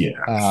 Yeah.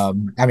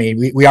 I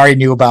mean, we already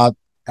knew about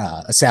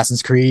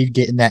Assassin's Creed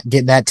getting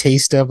that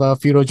taste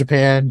of feudal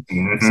Japan.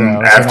 So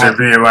after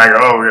being like,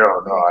 oh, we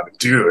don't know how to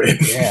do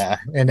it. Yeah,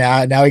 and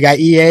now we got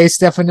EA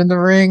stepping in the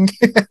ring.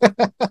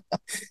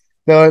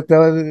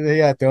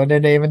 Throwing their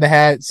name in the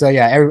hat. So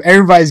yeah,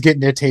 everybody's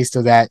getting their taste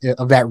of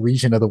that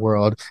region of the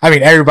world. I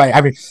mean, everybody.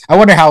 I mean, I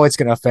wonder how it's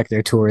going to affect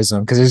their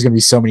tourism because there's going to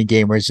be so many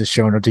gamers just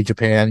showing up to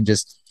Japan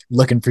just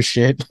looking for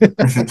shit,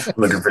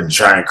 looking for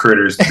giant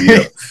critters to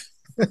beat up.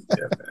 Yeah,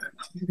 man.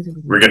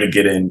 We're going to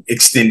get an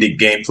extended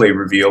gameplay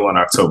reveal on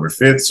October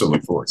 5th, so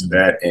look forward to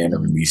that. And a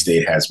release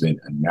date has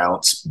been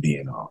announced,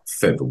 being on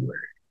February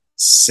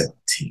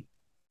 17th.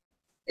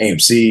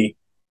 AMC,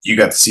 you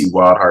got to see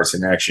Wild Hearts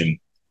in action.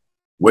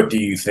 What do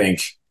you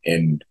think,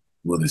 and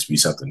will this be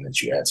something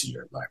that you add to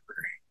your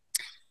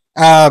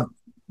library?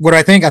 What do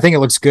I think? I think it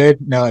looks good.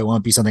 No, it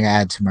won't be something I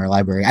add to my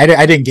library. I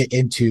didn't get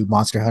into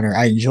Monster Hunter.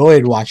 I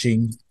enjoyed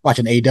watching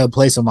A-Dub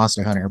play some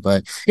Monster Hunter,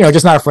 but you know,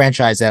 just not a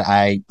franchise that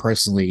I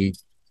personally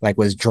like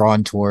was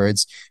drawn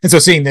towards. And so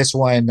seeing this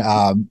one,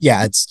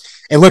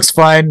 it looks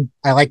fun.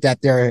 I like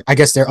that I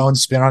guess their own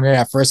spin on it.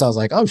 At first I was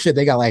like, oh shit,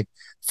 they got like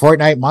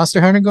Fortnite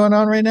Monster Hunter going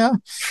on right now.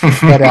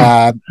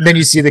 But then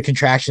you see the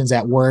contractions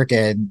at work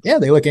and yeah,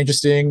 they look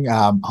interesting.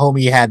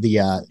 Homie had he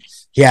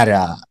had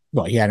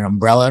an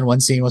umbrella in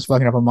one scene, was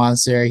fucking up a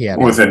monster. He had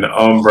with an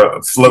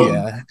umbrella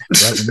floating.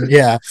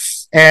 Yeah.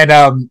 And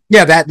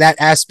that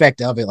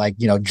aspect of it, like,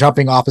 you know,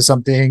 jumping off of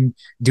something,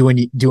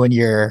 doing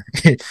your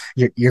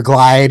your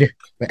glide.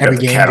 Every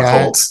game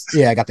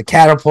got the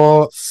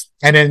catapult,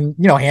 and then,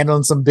 you know,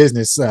 handling some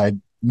business,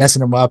 messing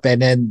them up, and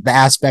then the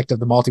aspect of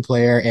the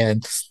multiplayer,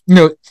 and you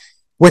know,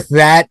 with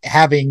that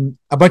having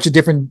a bunch of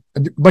different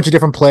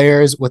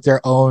players with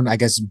their own, I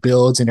guess,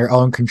 builds and their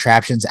own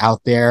contraptions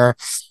out there.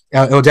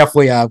 It'll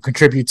definitely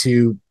contribute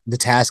to the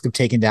task of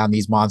taking down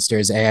these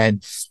monsters,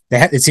 and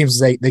it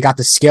seems like they got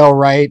the scale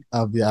right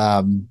of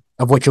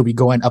what you'll be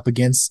going up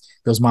against,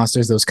 those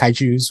monsters, those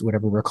kaijus,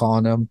 whatever we're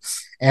calling them.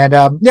 And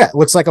yeah, it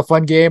looks like a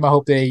fun game. I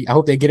hope they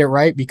get it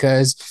right,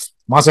 because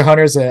Monster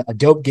Hunter is a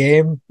dope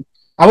game.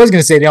 I was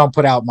gonna say they don't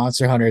put out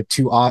Monster Hunter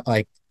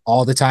like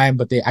all the time,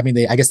 but I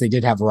guess they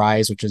did have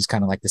Rise, which is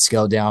kind of like the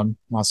scaled down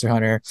Monster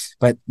Hunter,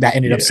 but that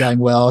ended up selling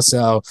well.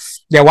 So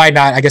yeah, why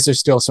not? I guess there's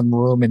still some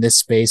room in this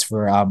space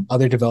for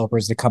other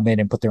developers to come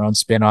in and put their own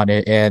spin on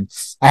it, and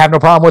I have no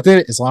problem with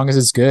it as long as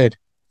it's good.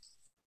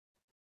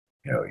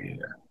 Hell yeah.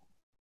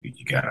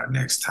 You got our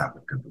next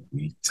topic of the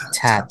week.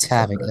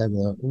 Topic of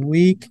the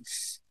week.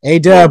 Hey,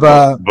 Dub.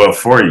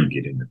 Before you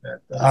get into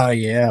that, though. Oh,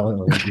 yeah.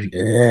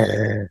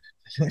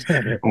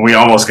 We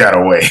almost got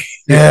away.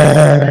 You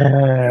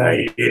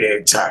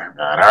didn't talk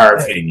about our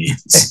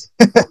opinions.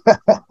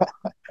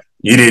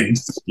 You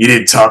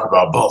didn't talk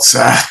about both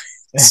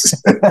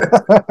sides.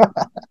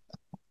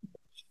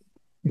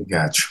 We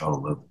got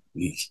troll of the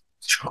week.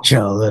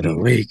 Troll of the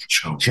week.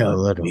 Troll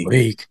of the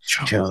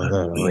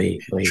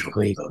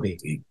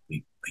week.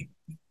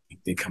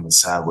 They coming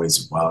sideways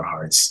with Wild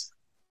Hearts.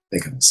 They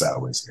coming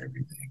sideways with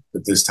everything.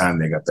 But this time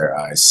they got their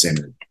eyes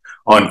centered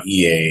on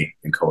EA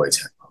and Koei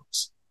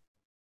Tecmo's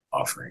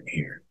offering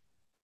here.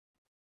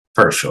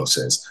 First show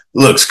says,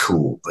 looks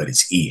cool, but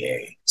it's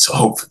EA, so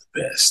hope for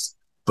the best,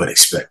 but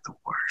expect the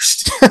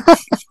worst.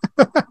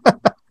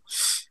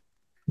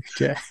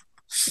 Okay.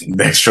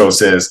 Next show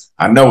says,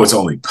 I know it's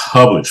only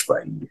published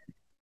by EA,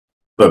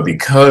 but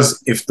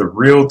because if the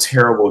real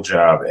terrible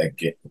job at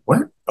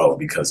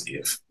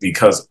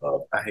because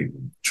of, I hate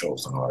when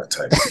trolls don't know how to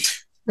type.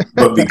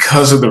 But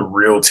because of the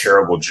real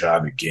terrible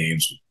job at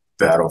games, with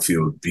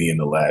Battlefield being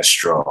the last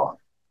straw,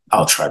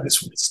 I'll try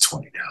this when it's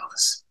 $20.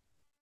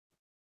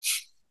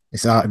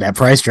 It's that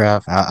price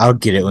drop. I'll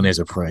get it when there's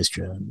a price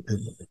drop.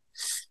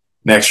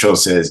 Next show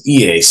says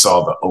EA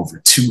saw the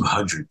over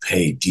 200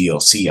 paid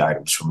DLC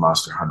items from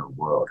Monster Hunter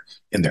World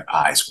and their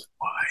eyes went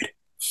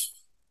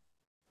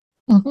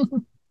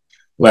wide.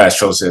 Last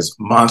show says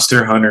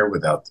Monster Hunter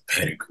without the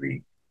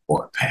pedigree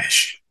or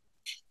passion.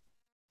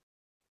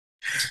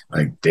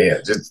 Like,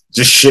 damn, just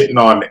shitting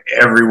on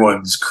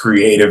everyone's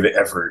creative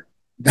effort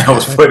that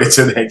was put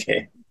into that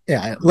game.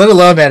 Yeah, let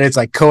alone that it's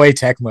like Koei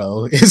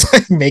Tecmo is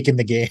like making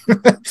the game.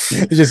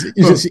 it's just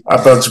I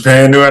thought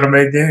Japan knew how to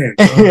make games.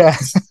 Yeah.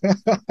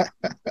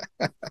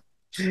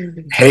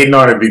 Hating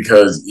on it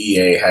because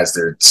EA has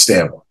their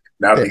stamp on it,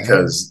 not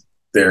because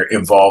they're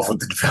involved with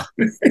the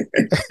development.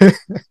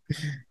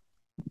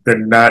 They're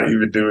not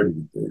even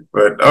doing anything.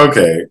 But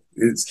okay,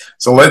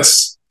 so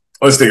let's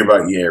think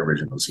about EA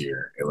Originals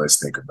here, and let's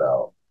think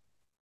about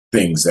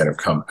things that have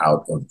come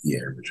out of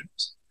EA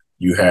Originals.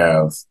 You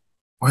have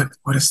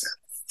what is that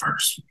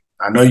first?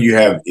 I know you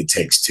have It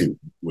Takes Two,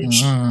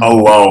 which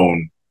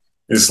alone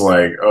is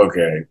like,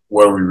 okay,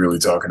 what are we really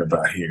talking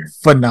about here?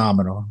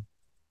 Phenomenal.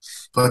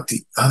 But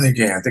the other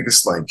game, I think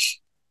it's like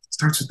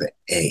starts with the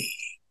A.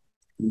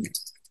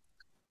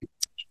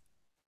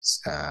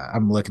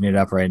 I'm looking it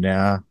up right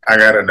now. I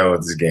gotta know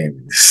what this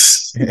game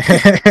is.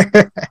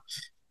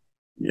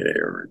 Yeah,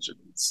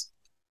 Originals.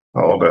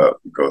 Hold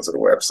up, go to the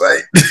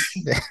website.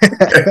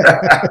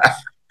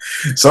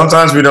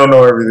 Sometimes we don't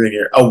know everything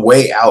here. A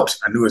Way Out.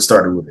 I knew it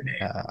started with an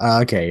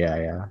A. Okay,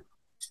 yeah.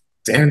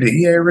 Damn, did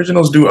EA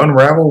Originals do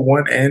Unravel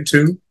 1 and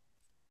 2?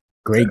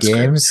 Great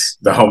games.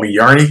 Good. The homie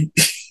Yarny.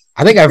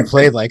 I think I've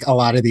played like a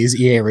lot of these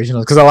EA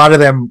Originals because a lot of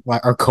them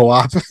are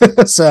co-op.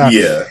 So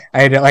yeah,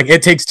 I like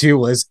It Takes Two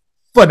was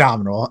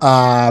phenomenal.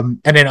 And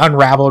then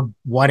Unraveled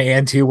 1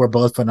 and 2 were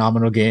both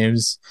phenomenal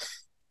games.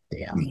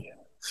 Damn. Yeah.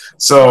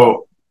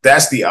 So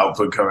that's the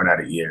output coming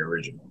out of EA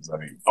Originals. I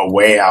mean, A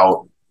Way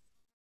Out,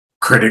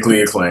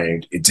 critically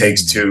acclaimed. It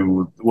Takes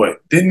Two.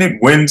 What, didn't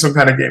it win some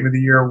kind of Game of the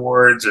Year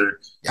awards? Or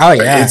oh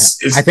yeah,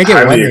 it's I think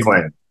highly it won.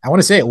 acclaimed. I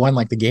want to say it won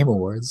like the Game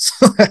Awards.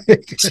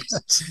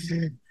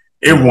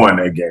 It won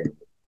a Game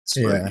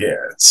Awards. Yeah.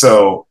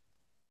 So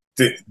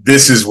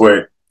this is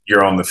what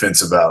you're on the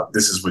fence about.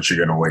 This is what you're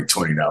going to wait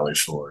 $20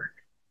 for,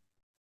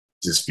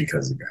 just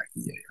because it got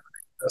EA on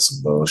it. That's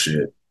some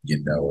bullshit.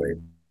 You know it.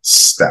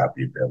 Stop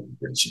your belly,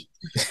 bitch.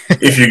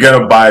 If you're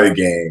gonna buy the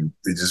game,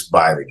 then just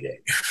buy the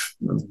game.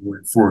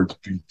 Wait for it to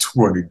be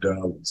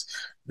 $20.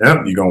 Yep,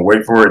 you're gonna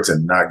wait for it to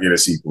not get a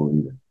sequel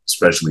either,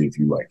 especially if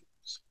you like it.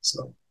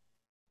 So,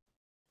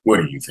 what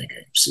do you think,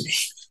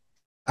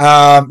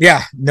 AMC?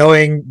 Yeah,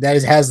 knowing that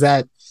it has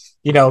that,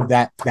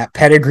 that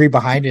pedigree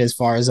behind it as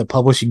far as a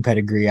publishing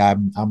pedigree,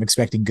 I'm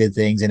expecting good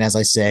things. And as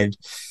I said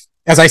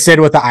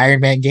with the Iron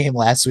Man game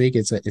last week,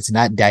 it's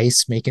not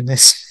DICE making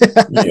this.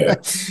 Yeah.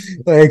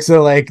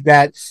 like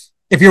that.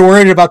 If you're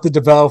worried about the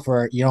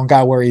developer, you don't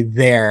gotta worry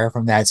there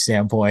from that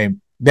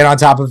standpoint. Then on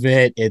top of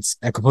it, it's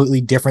a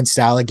completely different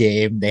style of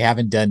game. They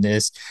haven't done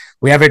this.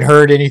 We haven't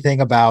heard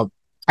anything about.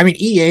 I mean,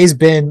 EA's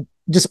been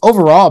just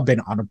overall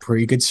been on a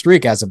pretty good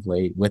streak as of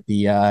late with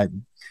the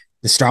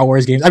Star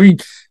Wars games. I mean,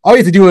 all you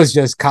have to do is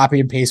just copy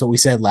and paste what we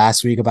said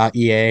last week about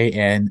EA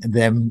and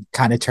them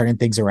kind of turning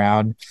things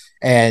around.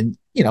 And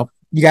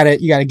you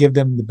gotta give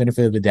them the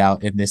benefit of the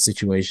doubt in this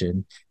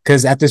situation,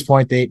 because at this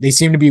point they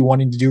seem to be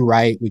wanting to do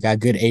right. We got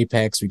good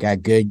Apex, we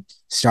got good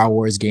Star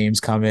Wars games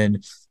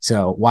coming,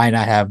 so why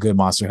not have good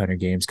Monster Hunter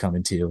games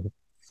coming too?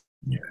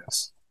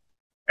 Yes.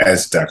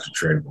 As Dr.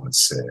 Dre once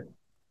said,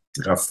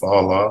 did I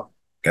fall off?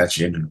 Got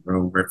you in the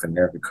room ripping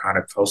every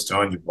comic poster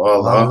on your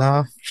wall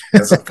off.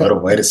 As I put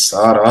away the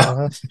sawed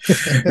off.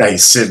 Now you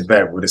sit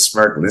back with a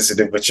smirk,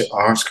 listening with your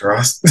arms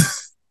crossed.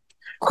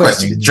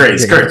 Question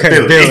Dre's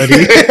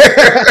credibility.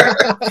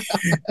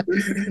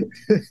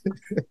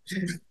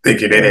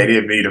 Thinking it ain't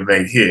in me to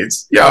make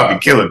hits. Y'all be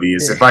killing me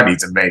as if I need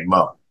to make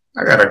money.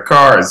 I got a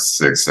car,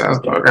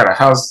 I got a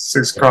house,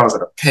 6 cars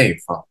that I pay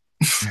for.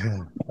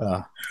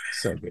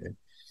 So good.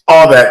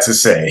 All that to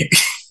say,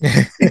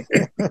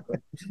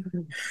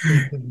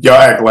 y'all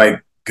act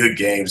like good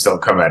games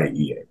don't come out of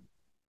EA.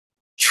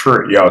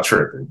 Y'all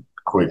tripping.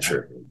 Quit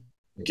tripping.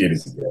 Get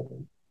it together.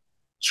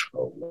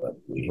 Troll of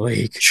the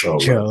week.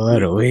 Troll of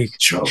the week.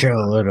 Troll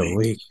of the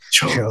week.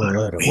 Troll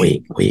of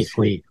the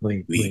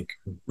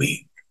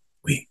week.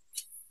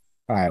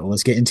 All right, well,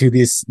 let's get into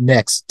this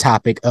next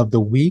topic of the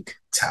week.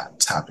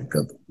 Topic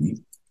of the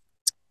week.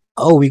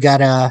 Oh, we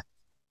got a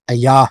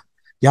y'all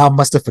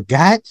must have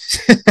forgot.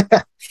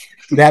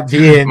 That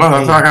being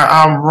motherfucker,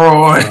 I'm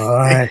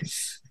Roy.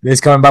 This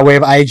coming by way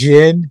of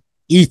IGN.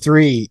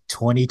 E3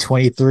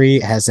 2023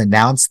 has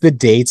announced the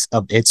dates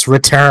of its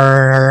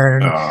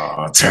return.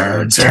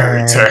 Turn.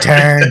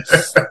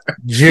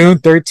 June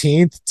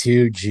 13th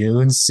to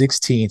June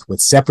 16th,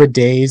 with separate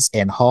days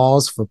and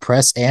halls for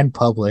press and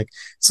public.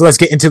 So let's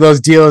get into those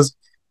details,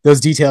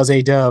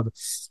 A-Dub.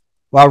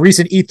 While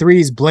recent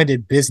E3s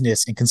blended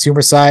business and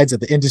consumer sides of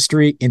the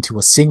industry into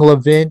a single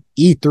event,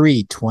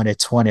 E3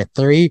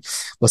 2023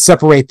 will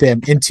separate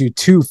them into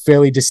two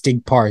fairly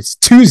distinct parts.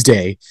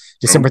 Tuesday,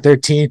 December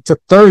 13th to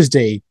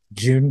Thursday,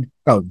 June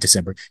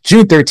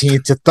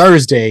 13th to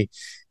Thursday,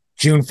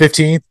 June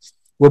 15th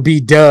will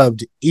be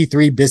dubbed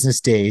E3 Business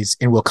Days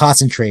and will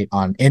concentrate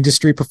on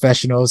industry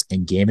professionals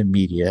and gaming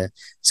media.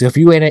 So if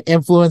you ain't an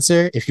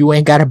influencer, if you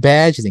ain't got a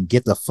badge, then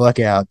get the fuck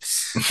out.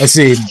 Let's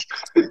see.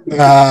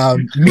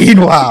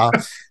 Meanwhile,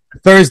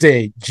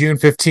 Thursday, June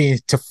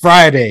 15th to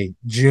Friday,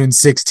 June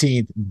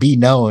 16th, be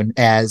known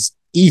as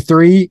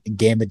E3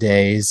 Gamer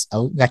Days.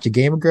 Oh, got your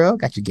gamer girl?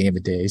 Got your gamer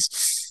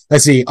days.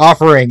 Let's see,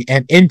 offering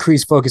an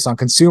increased focus on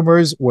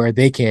consumers where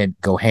they can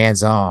go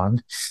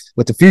hands-on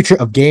with the future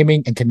of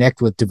gaming and connect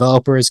with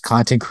developers,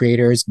 content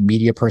creators,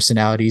 media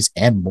personalities,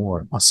 and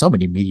more. Oh, so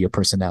many media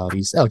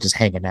personalities. Oh, just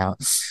hanging out.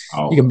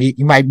 Oh.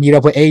 You might meet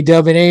up with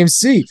A-Dub and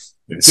AMC.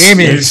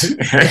 Gaming.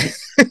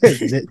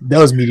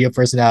 Those media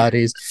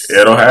personalities.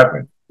 It'll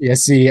happen. Yeah,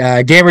 see,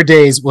 Gamer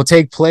Days will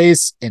take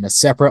place in a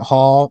separate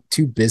hall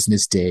to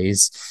Business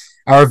Days.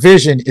 Our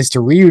vision is to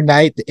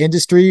reunite the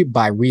industry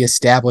by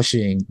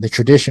reestablishing the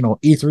traditional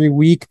E3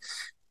 week,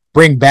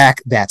 bring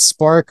back that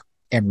spark,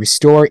 and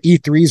restore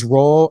E3's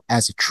role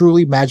as a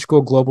truly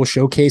magical global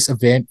showcase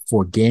event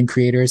for game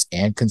creators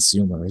and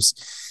consumers.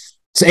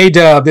 So,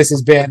 A-Dub, this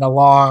has been a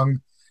long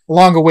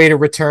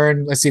awaited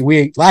return. Let's see,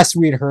 last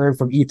we had heard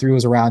from E3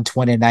 was around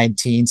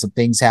 2019. Some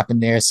things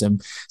happened there. Some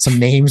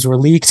names were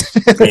leaked.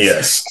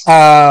 Yes.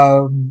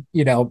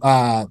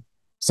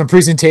 Some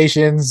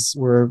presentations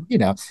were,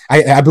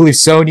 I believe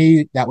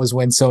Sony, that was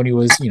when Sony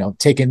was,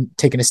 taking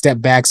a step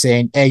back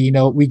saying, hey,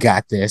 we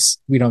got this.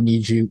 We don't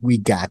need you. We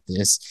got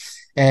this.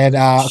 And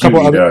a couple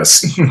other,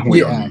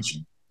 we don't need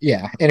you.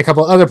 Yeah. And a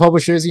couple other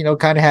publishers,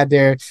 kind of had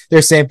their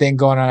same thing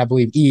going on. I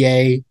believe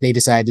EA, they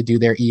decided to do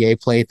their EA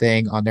Play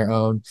thing on their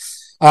own.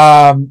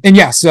 And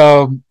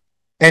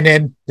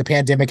then the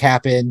pandemic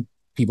happened.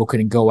 People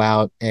couldn't go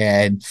out,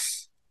 and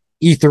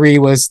E3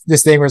 was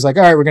this thing where it's like,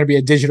 all right, we're going to be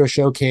a digital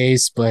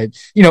showcase, but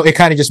it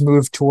kind of just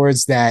moved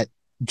towards that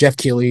Jeff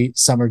Keighley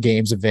Summer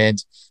Games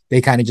event.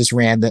 They kind of just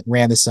ran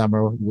the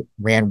summer,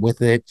 ran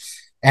with it.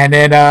 And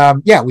then,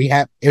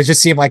 it just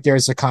seemed like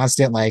there's a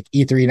constant, like,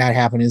 E3 not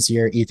happening this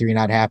year, E3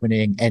 not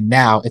happening. And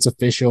now it's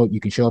official. You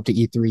can show up to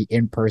E3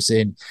 in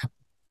person,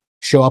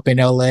 show up in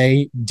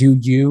LA,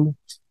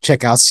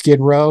 check out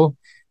Skid Row,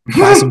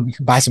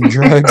 buy some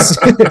drugs,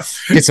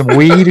 get some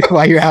weed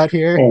while you're out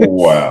here. Oh,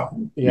 wow.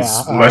 Yeah.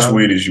 As much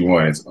weed as you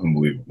want. It's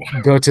unbelievable.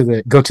 Go to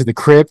the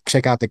crypt,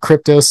 check out the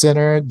crypto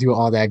center, do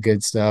all that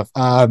good stuff.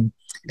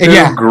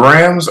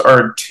 Grams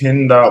are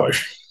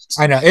 $10.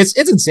 I know, it's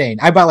insane.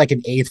 I bought like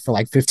an eighth for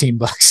like $15.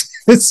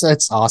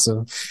 That's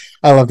awesome.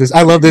 I love this.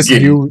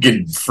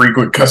 Getting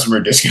frequent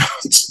customer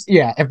discounts.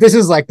 Yeah, if this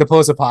is like the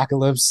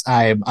post-apocalypse,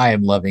 I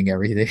am loving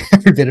everything,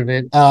 every bit of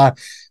it.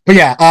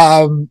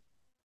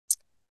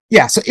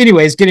 So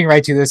anyways, getting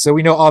right to this. So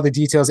we know all the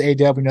details,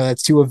 A-Dub. We know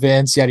that's 2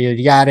 events, yada,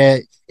 yada, yada.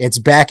 It's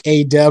back,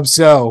 A-Dub.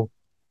 So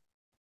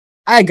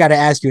I got to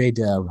ask you,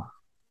 A-Dub,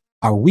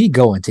 are we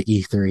going to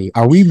E3?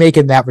 Are we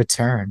making that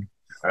return?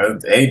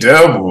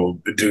 A-Dub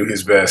will do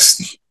his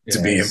best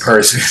to be in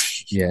person.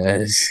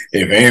 Yes.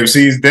 If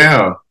AMC's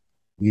down,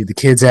 leave the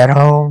kids at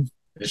home.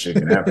 This shit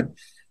can happen.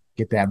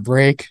 Get that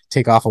break,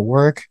 take off of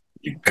work.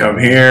 You come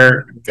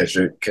here, catch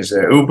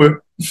that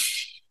Uber.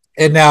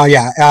 And now,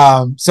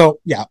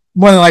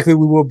 more than likely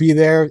we will be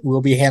there.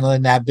 We'll be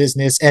handling that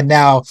business. And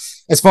now,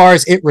 as far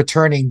as it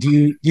returning,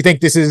 do you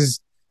think this is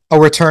a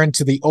return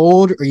to the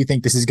old, or you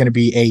think this is going to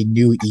be a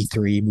new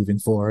E3 moving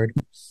forward?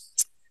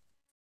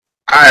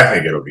 I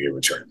think it'll be a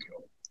return to the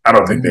old. I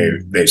don't think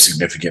they've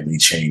significantly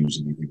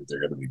changed anything that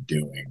they're going to be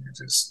doing.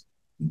 They're just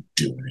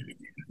doing it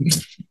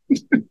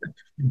again.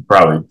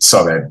 Probably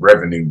saw that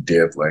revenue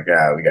dip, like,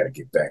 we got to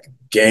get back in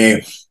the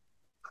game.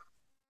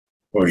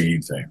 What do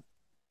you think?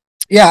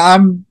 Yeah,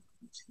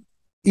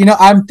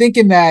 I'm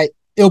thinking that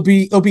it'll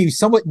be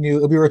somewhat new.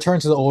 It'll be a return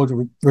to the old.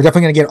 We're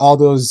definitely going to get all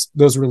those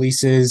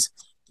releases,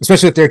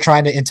 especially if they're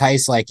trying to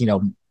entice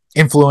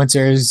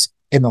influencers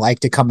and the like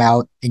to come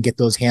out and get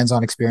those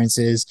hands-on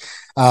experiences.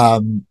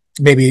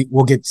 Maybe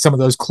we'll get some of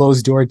those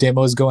closed door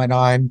demos going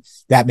on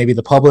that maybe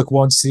the public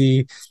won't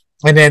see.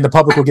 And then the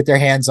public will get their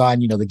hands on,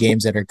 the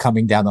games that are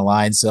coming down the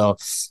line. So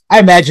I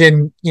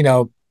imagine,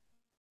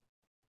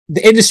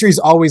 the industry is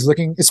always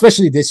looking,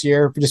 especially this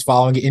year, for just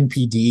following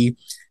NPD.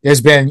 There's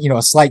been,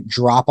 a slight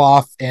drop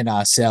off in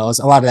sales.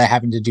 A lot of that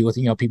having to do with,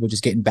 people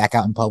just getting back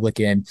out in public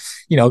and,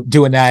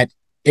 doing that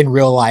in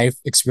real life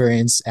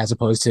experience as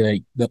opposed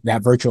to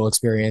that virtual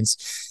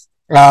experience.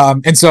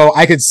 And so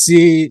I could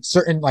see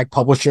certain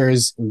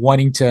publishers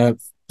wanting to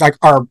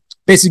are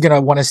basically going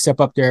to want to step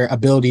up their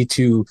ability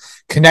to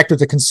connect with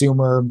the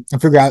consumer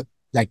and figure out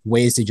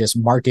ways to just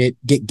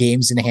get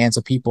games in the hands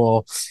of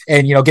people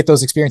and, get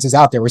those experiences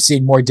out there. We're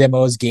seeing more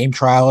demos, game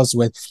trials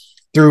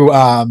through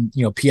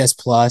PS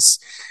Plus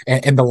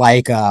and the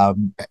like.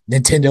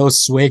 Nintendo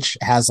Switch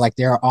has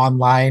their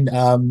online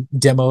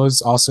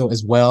demos also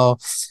as well.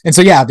 And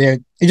so, yeah,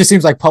 it just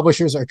seems like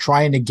publishers are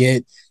trying to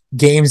get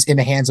games in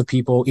the hands of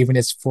people, even if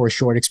it's for a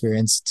short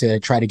experience, to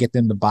try to get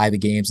them to buy the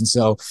games. And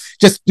so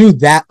just through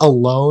that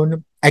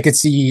alone, I could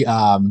see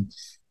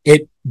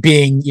it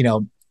being,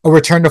 a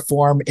return to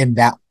form in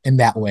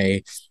that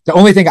way. The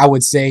only thing I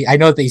would say, I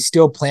know that they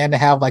still plan to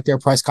have their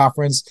press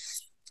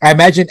conference. I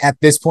imagine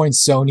at this point,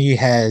 Sony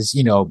has,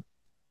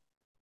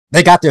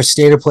 they got their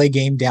state of play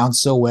game down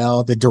so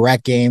well. The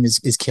direct game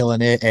is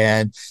killing it,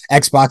 and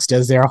Xbox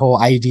does their whole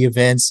ID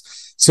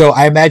events. So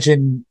I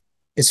imagine,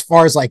 as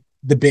far as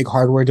the big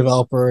hardware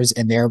developers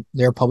and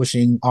their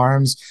publishing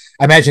arms,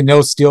 I imagine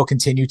they'll still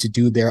continue to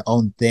do their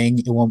own thing.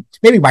 It won't,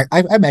 maybe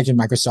I imagine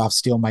Microsoft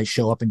still might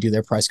show up and do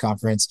their press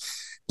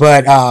conference.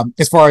 But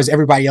as far as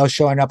everybody else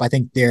showing up, I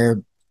think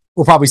we'll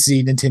probably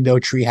see Nintendo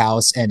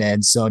Treehouse, and then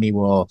Sony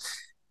will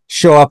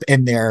show up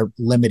in their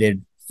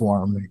limited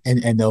form,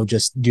 and they'll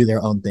just do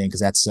their own thing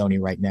because that's Sony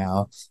right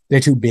now. They're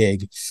too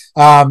big.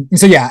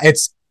 So yeah,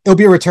 it'll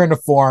be a return to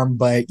form,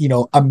 but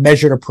a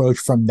measured approach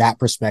from that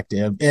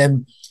perspective.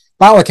 And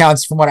by all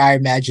accounts, from what I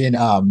imagine,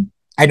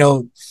 I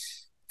know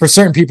for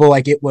certain people,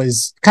 it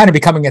was kind of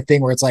becoming a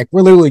thing where it's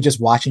we're literally just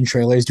watching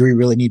trailers. Do we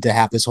really need to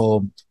have this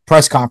whole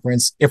press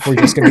conference if we're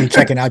just going to be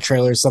checking out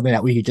trailers, something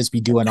that we could just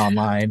be doing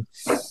online?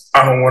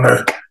 I don't want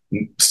to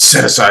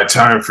set aside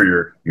time for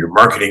your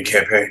marketing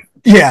campaign.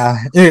 Yeah.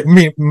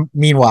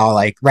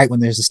 Meanwhile, right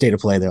when there's a state of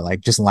play, they're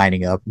just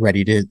lining up,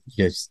 ready to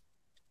just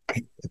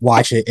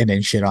watch it and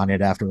then shit on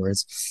it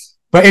afterwards.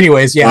 But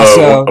anyways, yeah.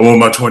 So I want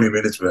my 20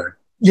 minutes back.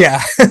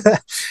 Yeah.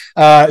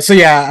 I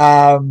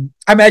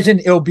imagine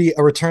it'll be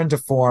a return to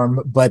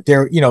form, but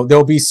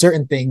there'll be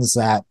certain things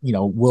that,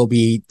 will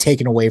be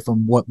taken away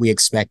from what we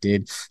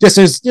expected. Just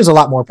there's a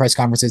lot more press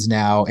conferences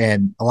now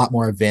and a lot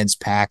more events,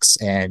 PAX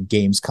and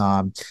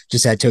Gamescom,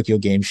 just at Tokyo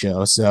Game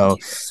Show. So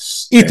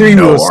E3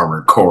 no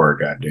Armored Core,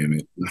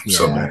 goddammit. Yeah.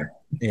 So mad.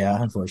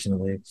 Yeah,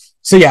 unfortunately.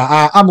 So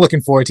yeah, I'm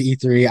looking forward to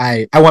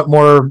E3. I want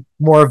more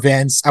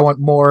events. I want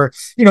more,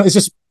 it's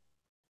just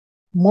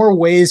more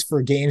ways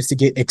for games to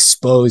get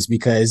exposed,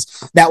 because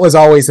that was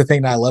always the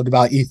thing that I loved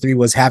about E3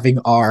 was having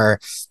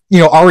our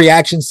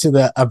reactions to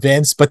the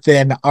events, but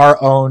then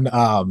our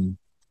own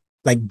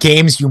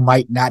games you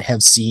might not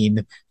have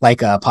seen, a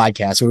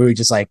podcast where we were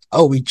just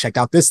we checked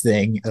out this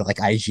thing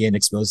IGN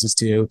exposed us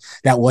to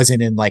that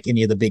wasn't in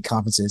any of the big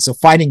conferences. So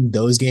finding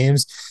those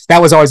games,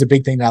 that was always a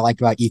big thing that I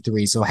liked about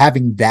E3. So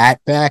having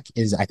that back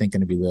is, I think,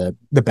 going to be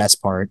the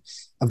best part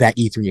of that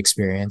E3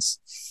 experience.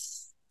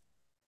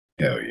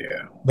 Hell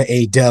yeah. But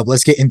Dub,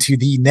 let's get into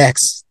the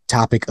next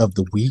topic of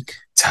the week.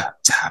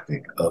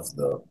 Topic of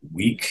the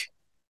week.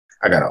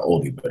 I got an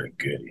oldie but a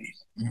goodie.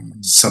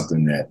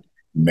 Something that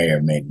may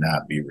or may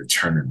not be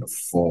returning to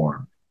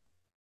form.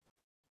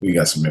 We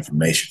got some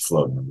information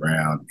floating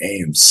around.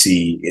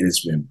 AMC, it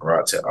has been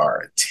brought to our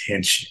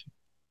attention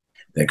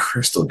that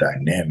Crystal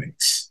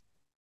Dynamics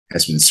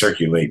has been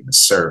circulating a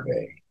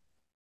survey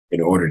in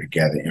order to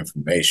gather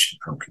information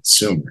from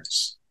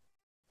consumers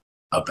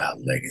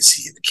about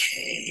Legacy of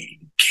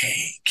Kain.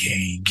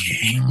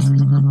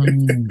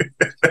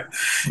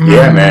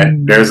 Yeah,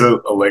 man. There's a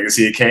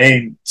Legacy of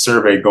Kain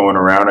survey going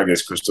around. I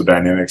guess Crystal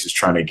Dynamics is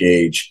trying to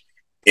gauge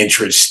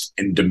interest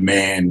and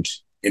demand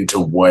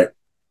into what,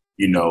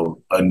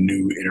 a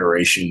new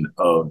iteration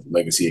of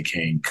Legacy of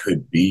Kain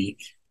could be.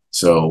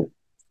 So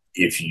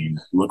if you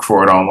look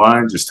for it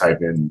online, just type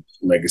in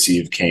Legacy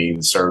of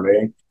Kain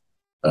survey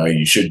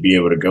You should be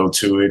able to go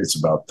to it. It's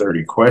about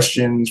 30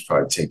 questions,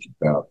 probably take you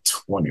about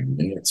 20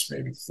 minutes,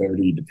 maybe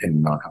 30,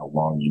 depending on how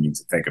long you need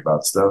to think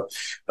about stuff.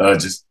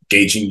 Just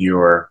gauging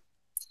your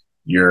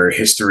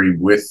history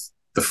with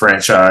the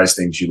franchise,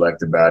 things you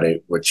liked about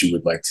it, what you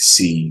would like to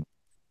see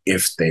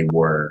if they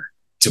were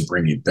to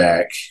bring it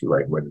back,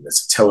 like whether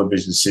that's a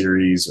television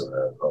series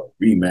or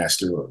a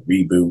remaster or a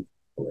reboot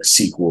or a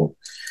sequel.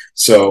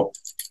 So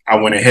I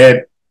went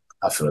ahead,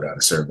 I filled out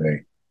a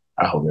survey.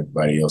 I hope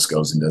everybody else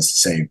goes and does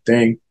the same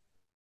thing.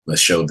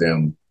 Let's show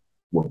them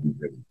what we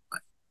really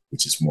want,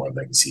 which is more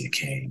Legacy of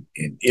Kain.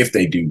 And if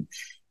they do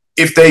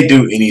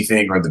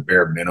anything or the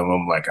bare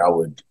minimum, like I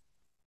would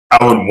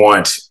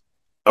want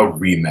a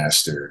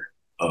remaster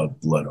of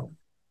Blood Omen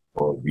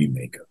or a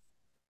remake of it.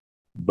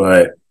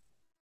 But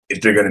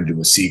if they're gonna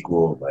do a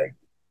sequel, like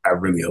I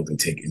really hope they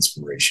take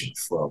inspiration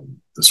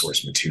from the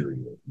source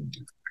material and do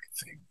the right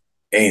thing.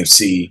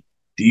 AMC,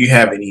 do you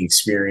have any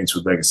experience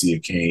with Legacy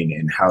of Kain,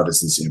 and how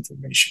does this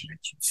information make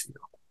you feel?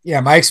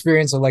 Yeah, my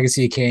experience with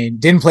Legacy of Kain,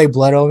 didn't play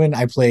Blood Omen.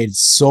 I played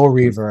Soul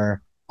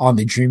Reaver on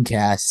the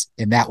Dreamcast,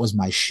 and that was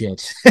my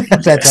shit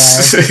at that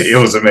time. It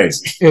was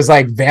amazing. It was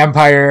like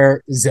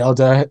Vampire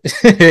Zelda,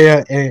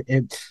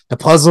 the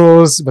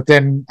puzzles, but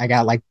then I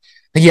got like,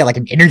 I think he had like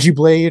an energy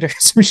blade or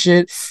some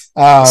shit.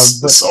 But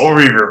Soul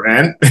Reaver,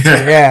 man.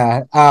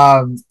 Yeah,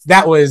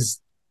 that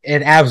was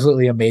an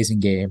absolutely amazing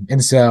game,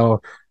 and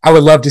so I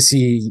would love to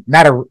see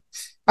a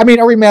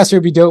remaster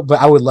would be dope,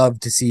 but I would love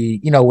to see,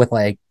 with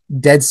like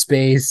Dead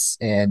Space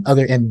and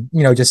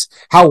just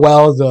how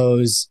well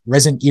those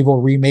Resident Evil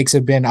remakes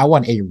have been. I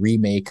want a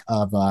remake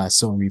of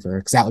Soul Reaver,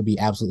 because that would be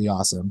absolutely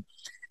awesome.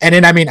 And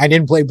then I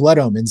didn't play Blood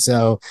Omen,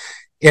 so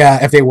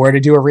yeah, if they were to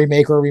do a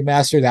remake or a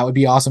remaster, that would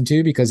be awesome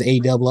too, because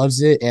A-Dub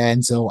loves it,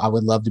 and so I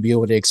would love to be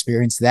able to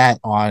experience that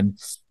on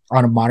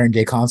a modern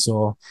day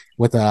console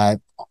with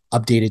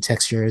updated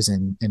textures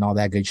and all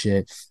that good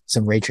shit,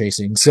 some ray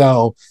tracing.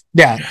 So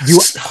yeah,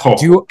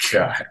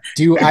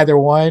 do either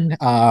one.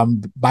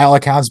 By all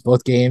accounts,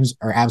 both games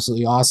are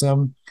absolutely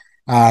awesome.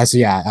 So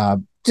yeah,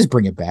 just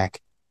bring it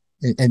back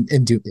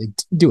and do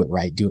it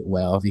right, do it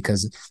well,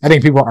 because I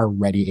think people are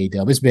ready.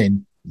 A-Dub, it's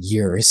been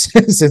years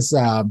since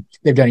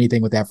they've done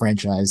anything with that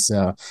franchise,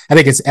 so I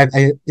think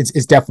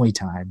it's definitely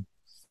time.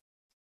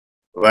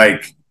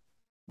 Like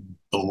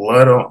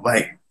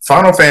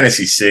Final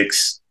Fantasy VI,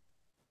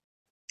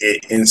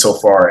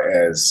 insofar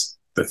as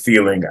the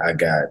feeling I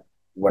got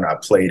when I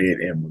played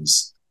it and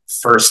was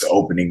first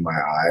opening my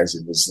eyes,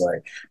 it was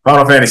like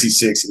Final Fantasy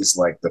VI is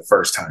like the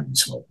first time you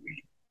smoke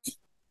weed,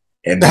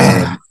 and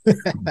then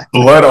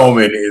Blood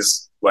Omen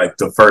is like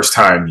the first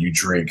time you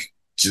drink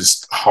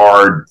just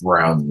hard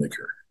brown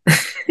liquor.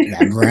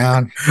 That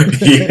brown.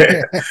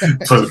 Yeah.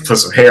 Put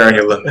some hair on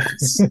your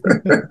lips.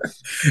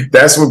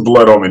 That's what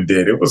Blood Omen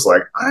did. It was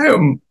like, I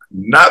am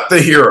not the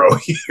hero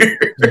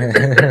here.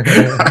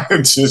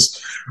 I'm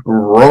just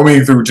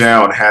roaming through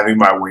town, having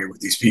my way with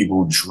these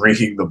people,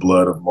 drinking the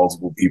blood of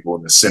multiple people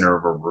in the center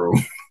of a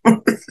room.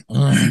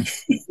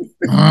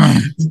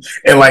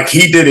 And like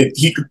he did it,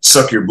 he could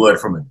suck your blood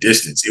from a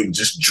distance. It would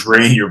just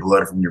drain your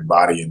blood from your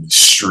body in the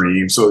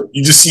stream. So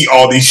you just see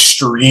all these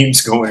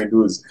streams going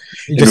into his.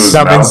 He just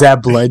summons mouth.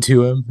 That blood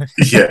to him.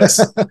 Yes.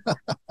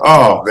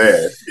 Oh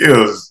man, it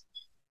was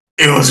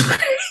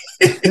great.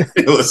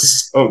 It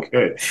was so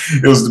good.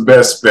 It was the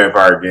best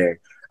vampire game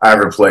I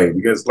ever played,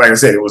 because, like I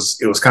said, it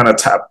was kind of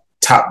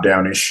top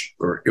downish,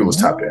 or it was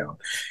top down,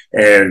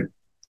 and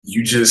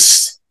you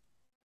just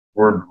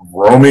were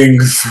roaming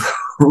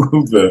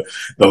through the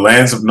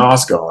lands of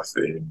Nosgoth,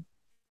 and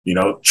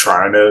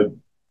trying to.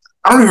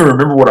 I don't even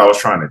remember what I was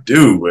trying to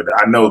do, but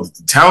I know that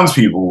the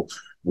townspeople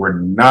were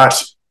not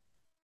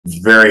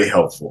very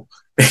helpful.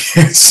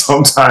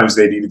 Sometimes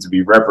they needed to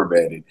be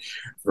reprimanded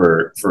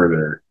for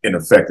their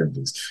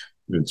ineffectiveness,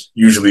 which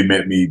usually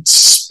meant me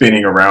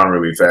spinning around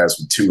really fast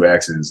with two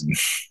axes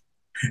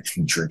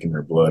and drinking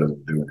their blood as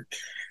I'm doing it.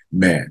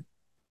 Man,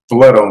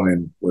 Blood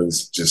Omen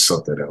was just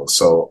something else.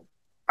 So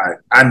I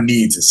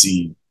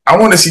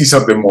want to see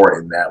something more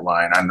in that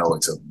line. I know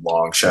it's a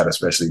long shot,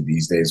 especially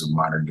these days with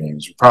modern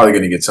games. We're probably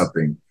going to get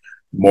something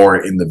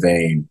more in the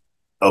vein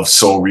of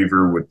Soul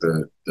Reaver with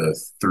the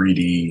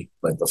 3D,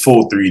 like the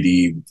full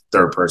 3D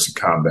third person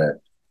combat.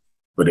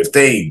 But if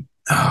they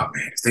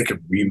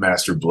could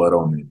remaster Blood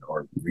Omen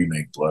or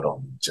remake Blood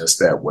Omen just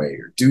that way,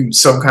 or do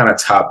some kind of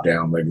top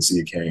down Legacy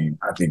of Kain,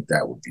 I think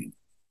that would be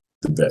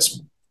the best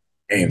one.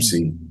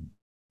 AMC,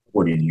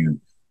 what do you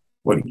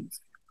think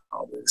of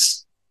all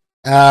this?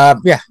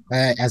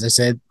 As I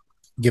said,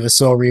 give us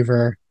Soul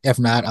Reaver. If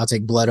not, I'll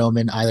take Blood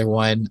Omen, either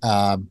one.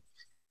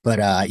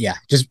 But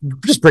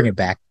just bring it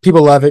back.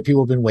 People love it.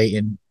 People have been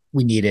waiting.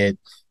 We need it.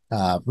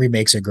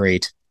 Remakes are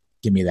great.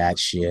 Give me that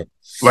shit.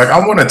 Like, I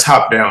want a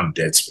top-down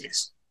Dead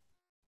Space.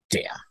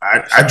 Damn.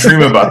 I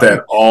dream about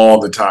that all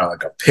the time.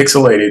 Like a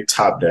pixelated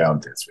top-down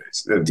Dead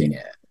Space. That'd be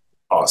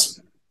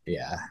awesome.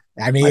 Yeah.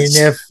 I mean,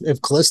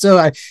 if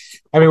Callisto,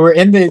 we're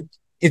in the.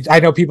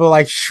 I know people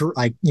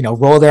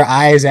roll their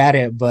eyes at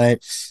it, but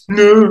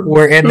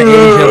we're in the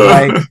age of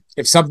like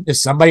if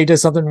somebody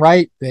does something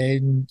right,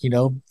 then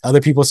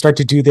other people start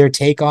to do their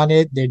take on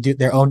it. They do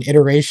their own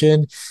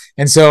iteration,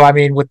 and so I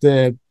mean,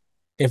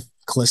 if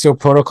Callisto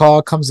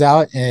Protocol comes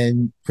out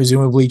and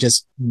presumably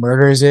just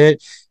murders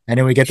it, and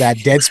then we get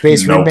that Dead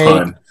Space No remake.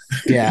 pun.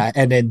 Yeah,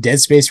 and then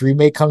Dead Space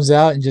remake comes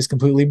out and just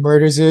completely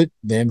murders it,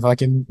 then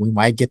fucking we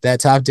might get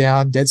that top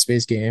down Dead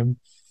Space game.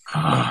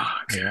 Oh,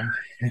 Yeah.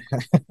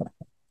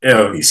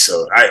 it'll be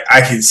so.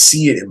 I can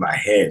see it in my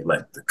head,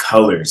 like the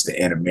colors,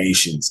 the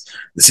animations,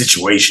 the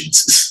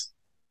situations.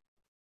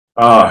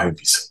 Oh, it'd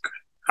be so good.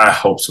 I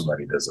hope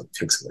somebody does a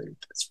pixelated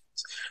Dead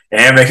Space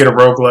and make it a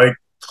roguelike.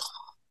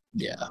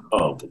 Yeah.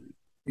 Oh,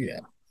 Yeah.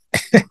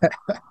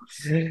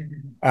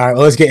 All right,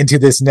 well, let's get into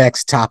this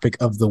next topic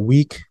of the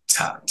week.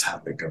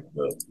 topic of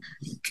the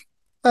week.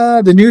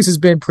 The news has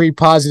been pretty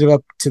positive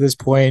up to this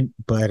point,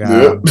 but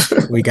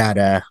Yep. we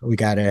gotta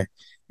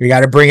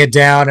bring it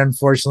down.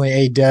 Unfortunately,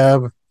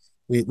 A-Dub,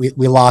 we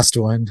lost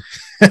one.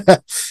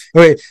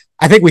 Wait,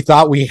 I think we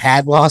thought we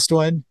had lost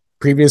one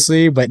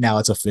previously, but now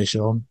it's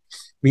official.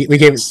 We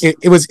gave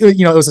it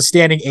was a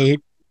standing 8.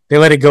 They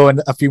let it go in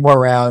a few more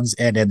rounds,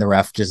 and then the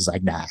ref just is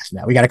like, nah,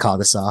 we got to call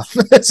this off.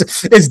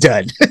 It's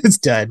done. It's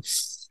done.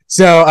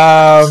 So,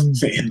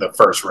 in the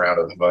first round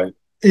of the fight.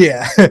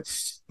 yeah,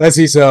 let's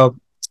see. So,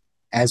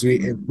 as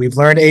we've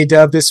learned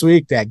A-Dub this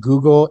week that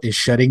Google is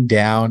shutting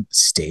down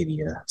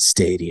Stadia.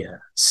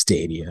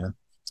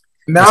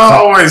 Now I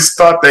always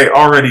thought they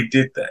already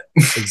did that.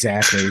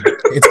 Exactly.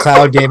 It's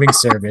cloud gaming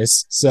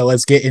service. So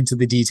let's get into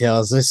the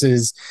details. This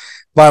is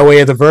by way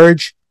of The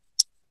Verge.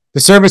 The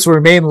service will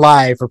remain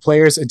live for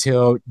players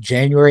until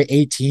January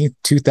 18th,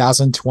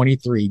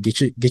 2023.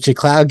 Get your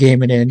cloud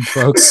gaming in,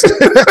 folks.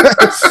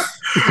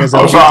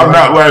 I'm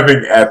not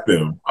laughing at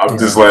them. I'm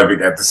just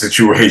laughing at the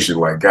situation.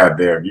 Like,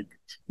 goddamn,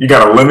 you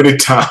got a limited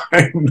time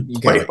to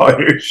play all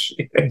your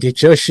shit.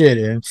 Get your shit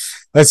in.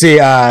 Let's see.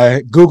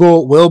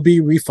 Google will be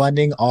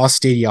refunding all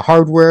Stadia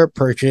hardware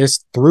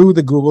purchased through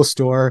the Google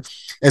Store,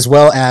 as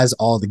well as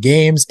all the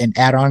games and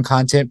add-on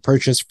content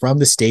purchased from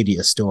the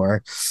Stadia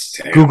store.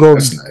 Damn, Google,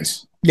 that's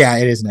nice. Yeah,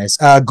 it is nice.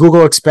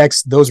 Google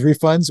expects those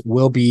refunds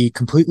will be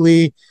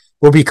completed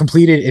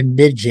in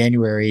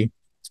mid-January.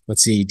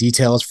 Let's see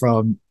details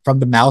from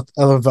the mouth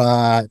of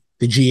the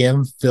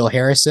GM Phil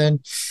Harrison.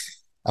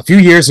 A few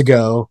years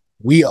ago,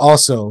 we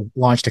also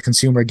launched a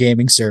consumer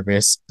gaming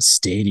service,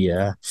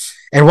 Stadia.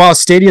 And while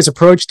Stadia's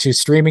approach to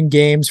streaming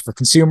games for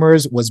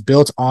consumers was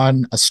built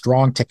on a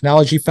strong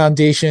technology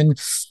foundation,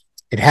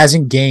 it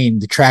hasn't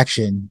gained the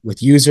traction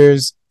with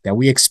users that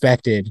we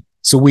expected.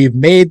 So we've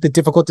made the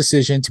difficult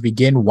decision to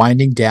begin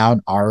winding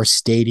down our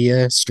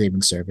Stadia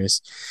streaming service.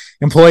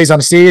 Employees on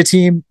the Stadia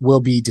team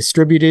will be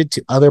distributed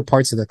to other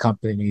parts of the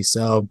company.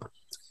 So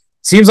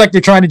seems like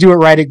they're trying to do it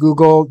right at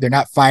Google. They're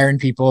not firing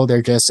people.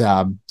 They're just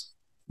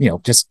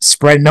just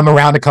spreading them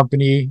around the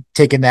company,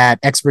 taking that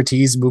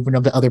expertise, moving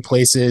them to other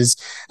places.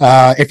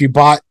 If you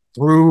bought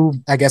through,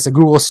 I guess, a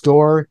Google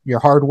store, your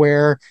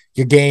hardware,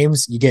 your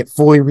games, you get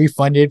fully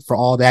refunded for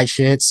all that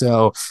shit.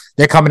 So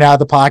they're coming out of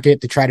the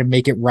pocket to try to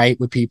make it right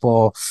with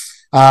people.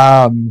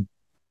 And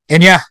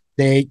yeah,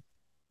 they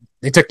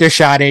took their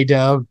shot,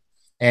 A-Dub,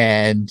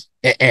 and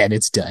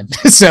it's done.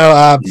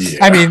 So,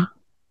 I mean,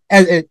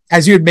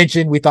 as you had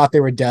mentioned, we thought they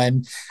were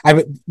done.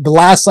 The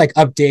last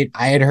update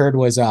I had heard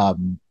was,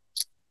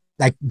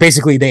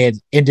 basically they had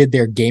ended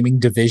their gaming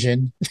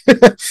division,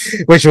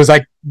 which was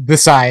the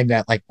sign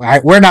that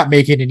we're not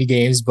making any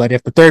games, but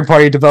if the third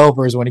party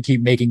developers want to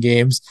keep making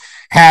games,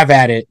 have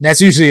at it. And that's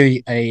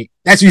usually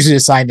a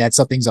sign that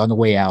something's on the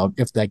way out.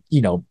 If the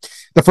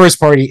first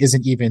party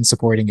isn't even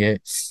supporting it.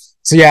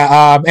 So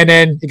yeah. And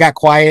then it got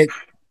quiet.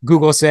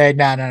 Google said,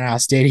 no,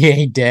 Stadia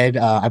ain't dead.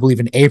 I believe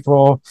in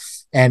April.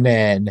 And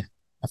then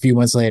a few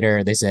months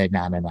later they said,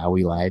 no,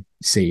 we lied.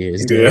 See,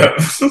 is dead.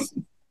 Yeah.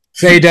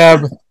 Say,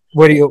 Dub.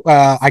 What do you?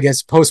 I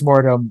guess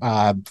postmortem.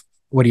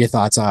 What are your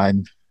thoughts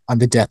on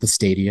the death of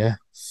Stadia?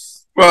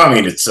 Well, I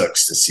mean, it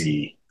sucks to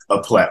see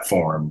a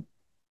platform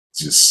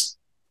just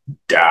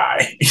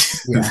die.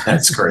 Yeah.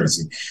 That's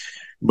crazy,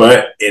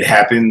 but it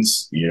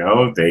happens.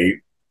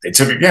 They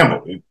took a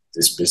gamble.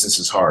 This business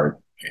is hard,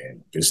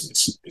 and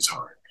business is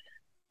hard.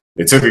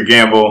 They took a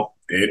gamble.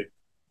 It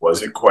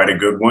wasn't quite a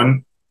good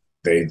one.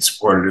 They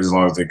supported it as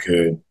long as they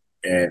could,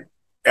 and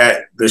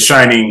at the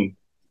shining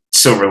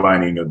silver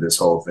lining of this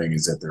whole thing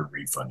is that they're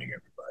refunding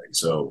everybody.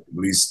 So at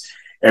least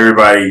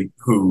everybody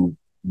who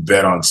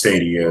bet on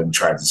Stadia and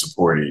tried to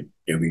support it,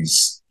 at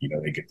least,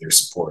 they get their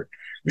support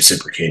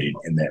reciprocated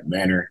in that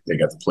manner. They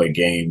got to play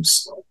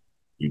games,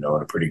 in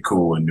a pretty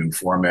cool and new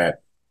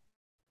format,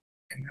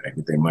 and they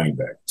get their money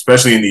back,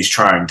 especially in these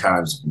trying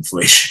times of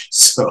inflation.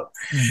 So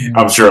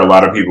I'm sure a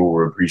lot of people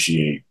will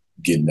appreciate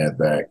getting that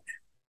back.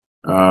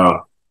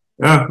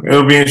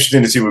 It'll be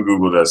interesting to see what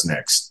Google does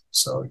next.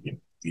 So,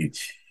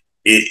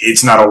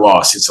 it's not a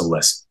loss; it's a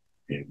lesson.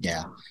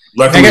 Yeah.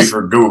 Luckily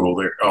for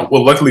Google,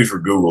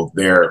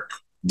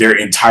 their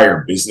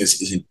entire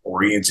business isn't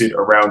oriented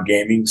around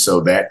gaming,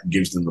 so that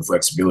gives them the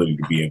flexibility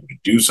to be able to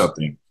do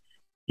something,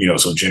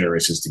 so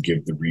generous as to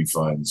give the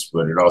refunds.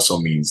 But it also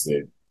means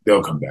that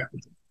they'll come back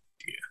with it.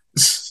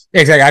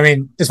 Exactly. I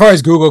mean, as far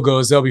as Google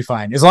goes, they'll be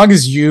fine. As long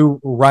as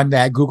you run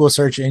that Google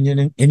search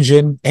engine and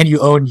you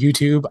own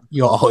YouTube,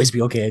 you'll always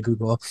be okay at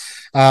Google.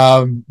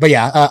 But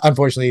yeah,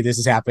 unfortunately, this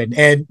has happened.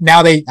 And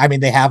now they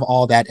have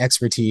all that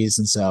expertise.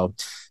 And so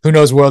who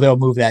knows where they'll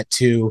move that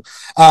to.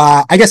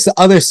 I guess the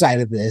other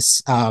side of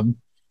this,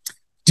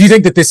 do you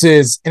think that this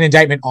is an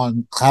indictment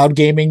on cloud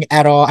gaming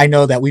at all? I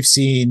know that we've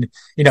seen,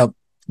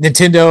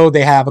 Nintendo,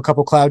 they have a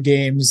couple cloud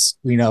games.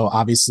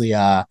 Obviously,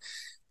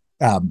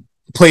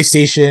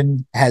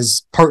 PlayStation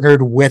has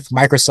partnered with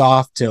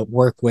Microsoft to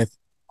work with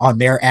on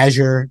their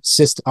Azure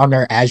system, on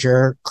their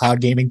Azure cloud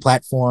gaming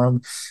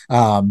platform.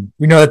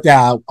 We know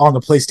that on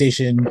the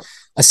PlayStation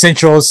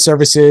Essentials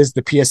services,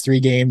 the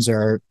PS3 games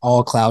are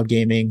all cloud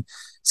gaming.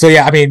 So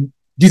yeah, I mean,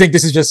 do you think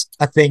this is just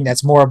a thing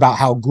that's more about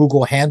how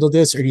Google handled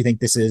this, or do you think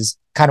this is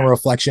kind of a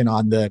reflection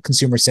on the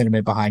consumer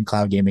sentiment behind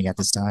cloud gaming at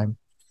this time?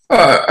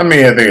 I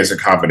mean, I think it's a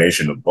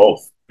combination of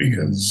both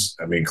because,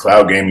 I mean,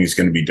 cloud gaming is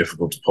going to be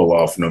difficult to pull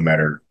off no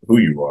matter who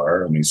you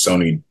are. I mean,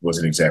 Sony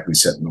wasn't exactly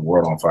setting the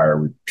world on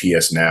fire with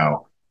PS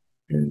Now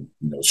and,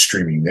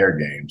 streaming their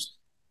games.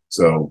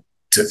 So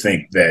to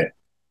think that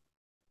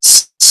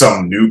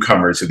some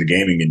newcomer to the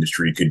gaming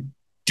industry could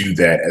do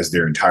that as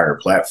their entire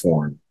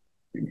platform,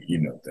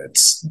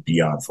 that's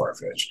beyond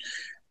far-fetched.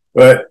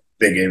 But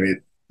they gave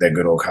it that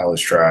good old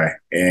college try.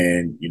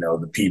 And,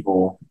 the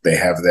people, they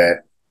have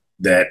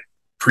that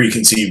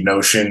preconceived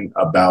notion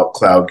about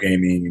cloud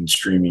gaming and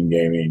streaming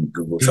gaming.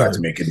 Google tried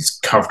to make it as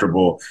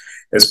comfortable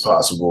as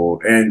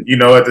possible. And,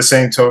 at the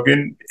same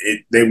token,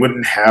 they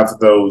wouldn't have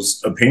those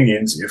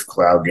opinions if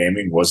cloud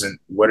gaming wasn't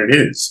what it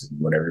is,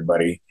 what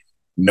everybody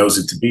knows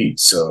it to be.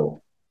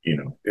 So,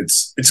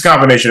 it's a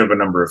combination of a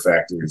number of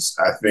factors.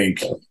 I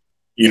think,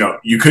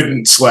 you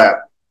couldn't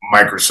slap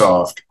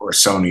Microsoft or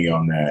Sony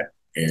on that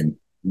and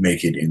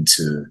make it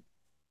into,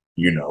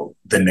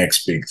 the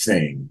next big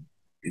thing.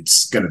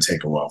 It's going to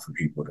take a while for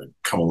people to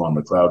come along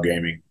with cloud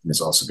gaming. And it's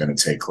also going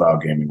to take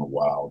cloud gaming a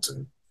while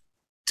to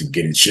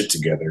get its shit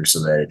together so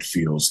that it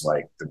feels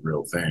like the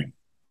real thing.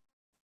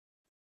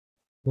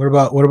 What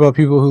about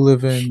people who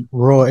live in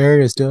rural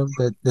areas still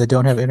that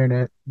don't have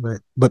internet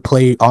but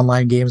play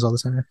online games all the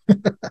time?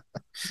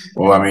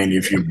 Well, I mean,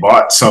 if you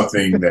bought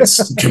something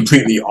that's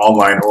completely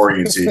online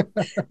oriented,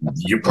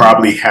 you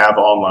probably have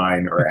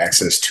online or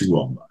access to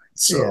online.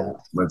 So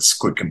let's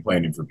quit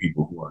complaining for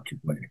people who are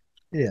complaining.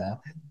 Yeah.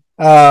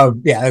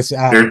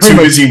 They're too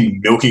busy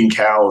milking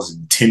cows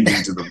and tending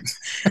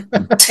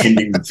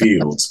the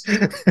fields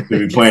to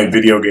be playing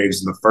video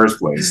games in the first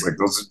place. Like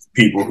those are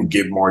people who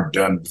get more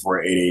done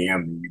before 8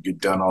 a.m. than you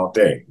get done all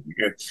day.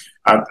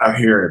 I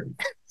hear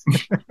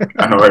it.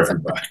 I know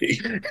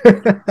everybody.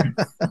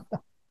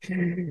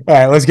 All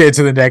right, let's get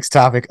into the next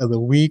topic of the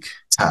week.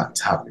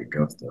 Topic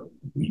of the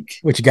week.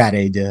 What you got,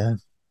 A-Dub?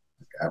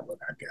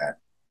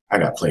 I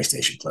got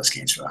PlayStation Plus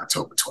games for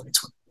October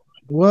 2020.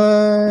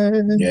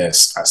 What?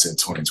 Yes, I said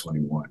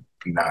 2021,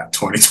 not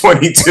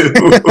 2022.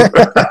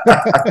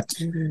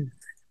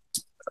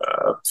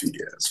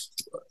 PS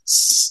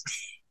Plus.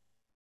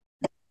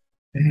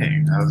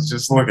 Dang, I was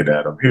just looking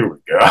at them. Here we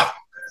go.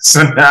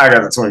 So now I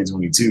got the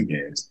 2022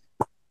 games.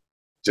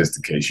 Just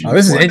in case you.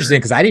 This is interesting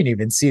because I didn't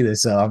even see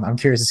this, so I'm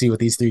curious to see what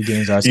these three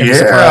games are.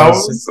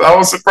 I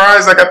was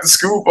surprised I got the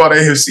scoop on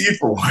AFC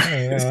for one.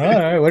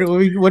 All right, what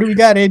do we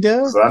got,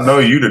 A-Dub? So I know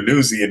you the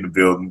newsie in the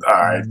building. All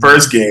right,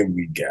 first game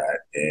we got,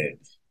 and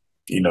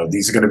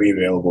these are going to be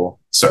available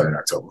starting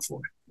October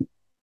 4th.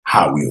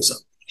 Hot Wheels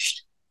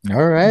Unleashed.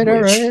 All right.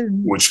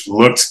 Which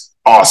looked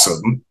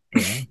awesome.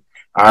 Yeah.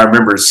 I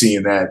remember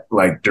seeing that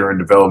like during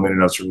development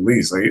and its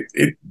release. Like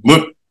it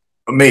looked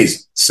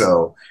amazing.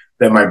 So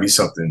that might be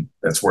something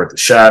that's worth a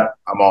shot.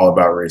 I'm all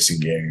about racing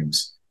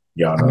games.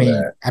 Y'all know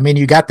that. I mean,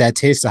 you got that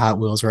taste of Hot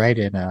Wheels, right?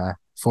 In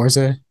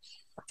Forza?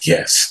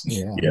 Yes.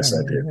 Yeah. Yes,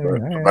 I did.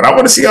 But I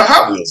want to see how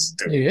Hot Wheels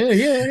do.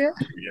 Yeah.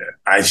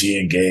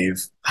 IGN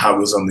gave Hot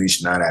Wheels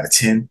Unleashed 9 out of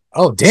 10.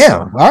 Oh,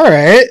 damn. All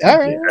right.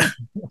 Yeah.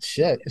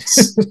 Shit.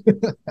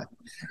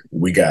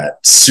 We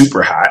got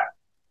Super Hot.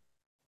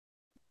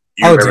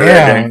 Oh,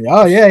 damn.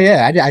 Oh,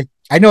 yeah.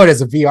 I know it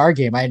as a VR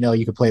game. I know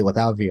you could play it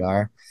without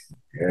VR.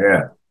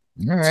 Yeah.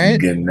 All right. So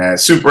getting that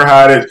Super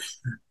Hot.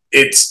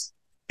 It's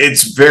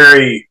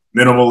very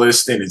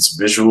minimalist in its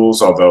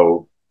visuals,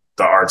 although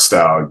the art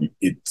style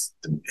it's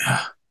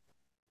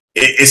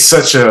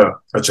such a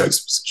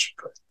juxtaposition.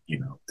 But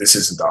this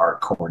isn't the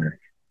art corner.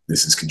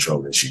 This is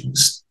control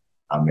issues.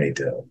 I'm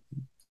A-Dub,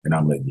 and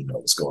I'm letting you know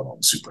what's going on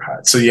with Super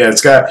Hot. So yeah,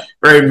 it's got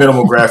very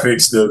minimal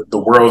graphics. The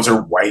worlds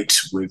are white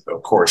with,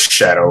 of course,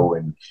 shadow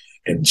and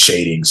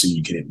shading, so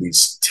you can at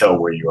least tell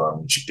where you are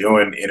and what you're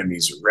doing.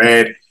 Enemies are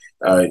red.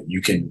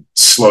 You can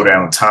slow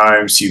down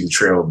time, see the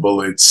trail of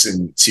bullets,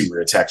 and see where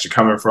attacks are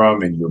coming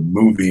from, and you're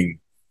moving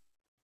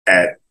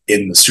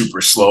in the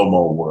super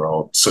slow-mo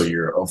world. So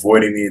you're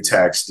avoiding the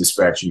attacks,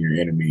 dispatching your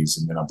enemies,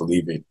 and then I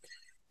believe it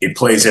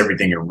plays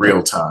everything in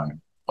real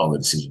time, all the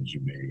decisions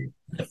you made,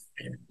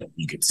 and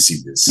you get to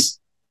see this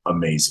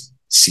amazing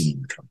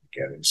scene come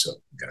together. So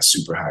you got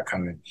Super Hot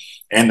coming,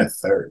 and the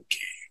third game,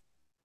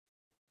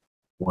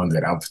 one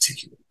that I'm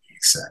particularly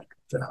excited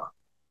about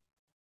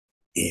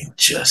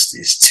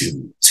Injustice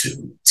 2.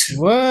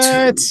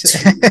 What?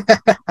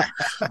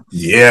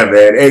 Yeah,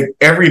 man.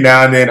 Every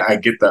now and then I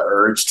get the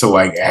urge to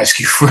like ask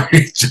you for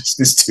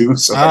Injustice 2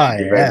 so I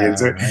can get back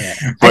into it.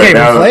 Yeah. But I can't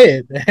even play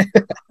it.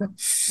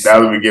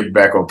 now that we get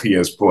back on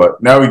PS Plus,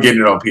 now we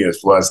getting it on PS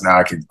Plus. Now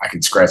I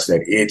can scratch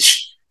that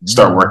itch,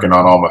 start working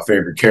on all my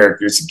favorite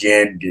characters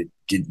again,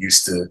 get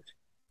used to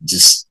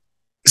just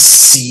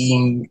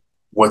seeing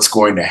what's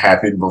going to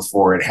happen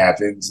before it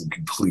happens and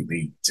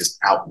completely just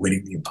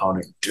outwitting the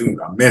opponent. Dude,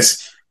 I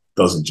miss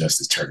those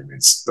Injustice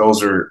tournaments.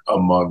 Those are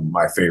among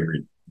my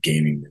favorite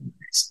gaming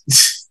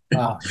memories.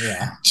 Oh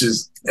yeah.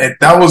 Just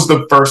that was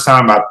the first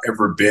time I've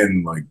ever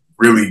been like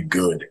really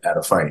good at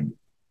a fighting.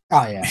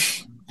 Oh yeah.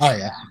 Oh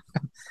yeah.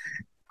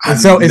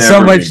 It's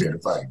so much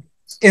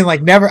and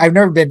like I've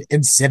never been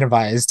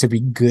incentivized to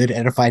be good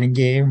at a fighting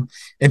game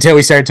until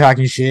we started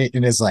talking shit,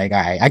 and it's like, all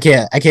right, I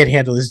can't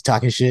handle this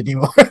talking shit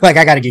anymore. Like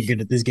I gotta get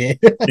good at this game.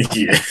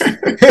 Yeah.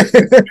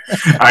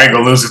 I ain't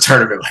gonna lose a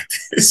tournament like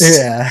this.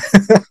 Yeah.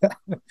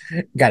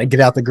 Gotta get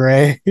out the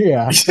gray.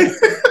 Yeah.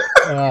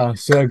 Oh,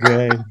 so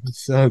good.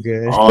 So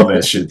good. All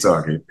that shit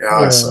talking.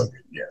 Oh, it's so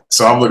good. Yeah.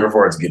 So I'm looking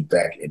forward to get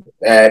back into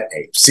that.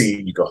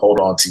 AFC, you can hold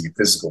on to your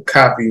physical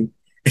copy.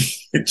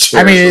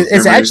 I mean,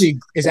 it's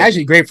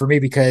actually great for me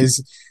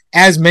because,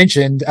 as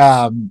mentioned,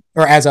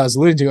 or as I was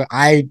alluding to,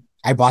 I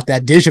bought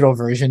that digital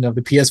version of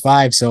the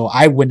PS5, so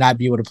I would not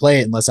be able to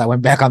play it unless I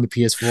went back on the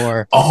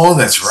PS4. Oh,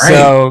 that's right.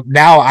 So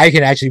now I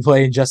can actually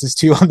play Injustice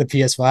 2 on the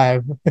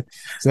PS5.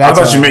 So I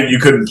thought you meant you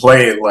couldn't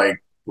play it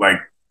like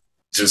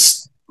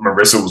just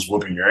Marissa was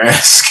whooping your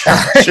ass.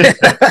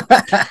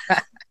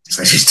 It's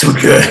like she's too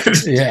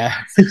good. Yeah.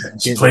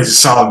 She plays a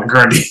solid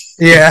Grundy.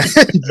 Yeah.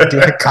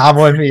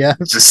 Comboing me up.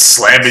 Just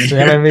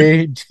slamming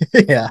me.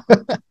 Yeah.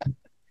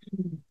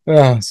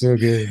 Oh, so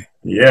good.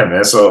 Yeah,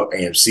 man. So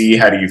AMC,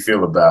 how do you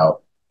feel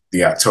about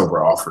the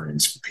October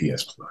offerings for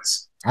PS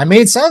Plus? I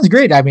mean, it sounds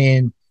great. I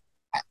mean,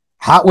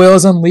 Hot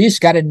Wheels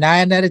Unleashed got a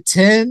 9 out of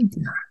 10.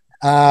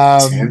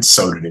 10.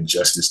 So did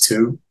Injustice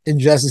 2.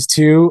 Injustice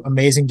 2,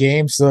 amazing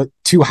games. So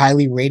 2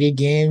 highly rated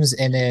games.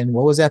 And then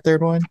what was that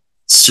third one?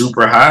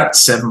 Super Hot,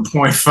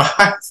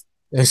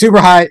 7.5. Super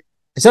Hot,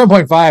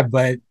 7.5,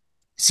 but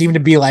seemed to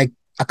be like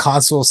a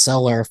console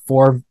seller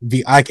for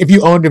like if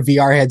you owned a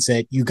VR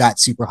headset, you got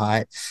Super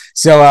Hot.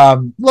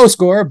 So low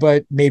score,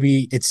 but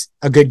maybe it's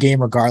a good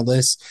game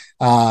regardless.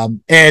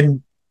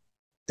 And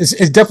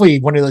it's definitely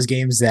one of those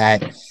games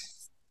that,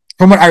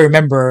 from what I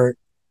remember,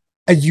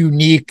 a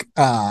unique,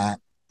 I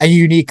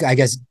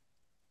guess,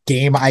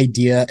 game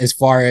idea as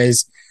far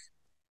as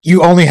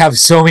you only have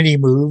so many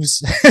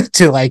moves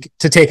to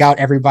take out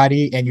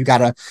everybody, and you got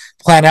to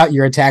plan out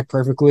your attack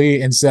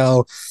perfectly. And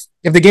so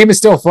if the game is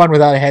still fun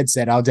without a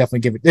headset, I'll definitely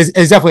give it. It's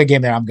definitely a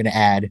game that I'm going to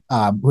add.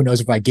 Who knows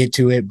if I get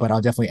to it, but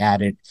I'll definitely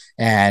add it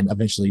and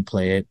eventually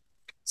play it.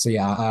 So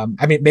yeah,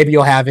 I mean, maybe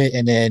you'll have it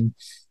and then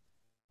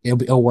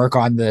it'll work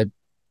on the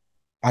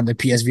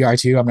PSVR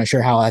 2. I'm not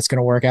sure how that's going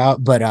to work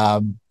out, but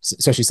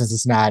especially since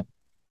it's not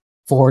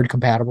forward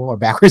compatible or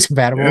backwards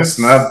compatible. It's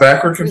not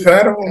backward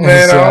compatible,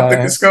 man. I don't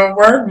think it's gonna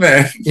work,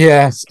 man.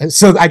 Yes.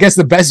 So I guess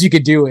the best you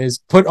could do is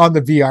put on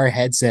the VR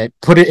headset,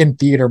 put it in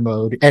theater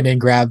mode, and then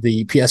grab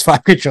the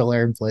PS5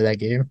 controller and play that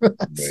game.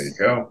 There you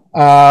go.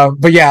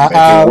 But yeah,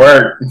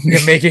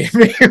 make it work.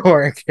 make it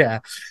work. Yeah.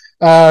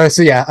 But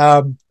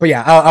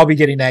yeah, I'll be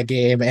getting that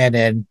game, and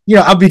then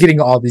I'll be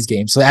getting all these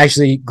games. So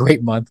actually,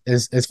 great month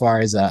as far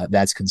as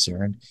that's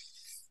concerned.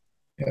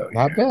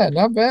 Not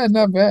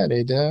bad,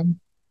 hey Dub.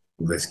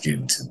 Let's get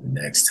into the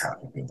next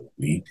topic of the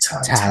week.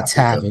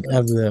 Topic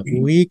of the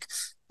week.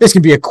 This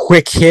can be a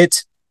quick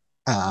hit.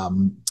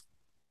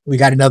 We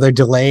got another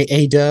delay,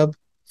 A-Dub,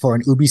 for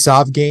an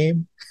Ubisoft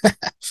game.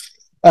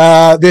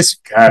 This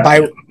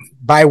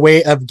by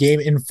way of Game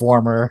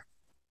Informer,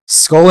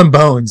 Skull and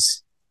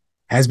Bones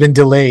has been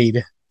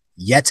delayed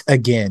yet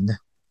again.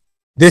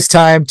 This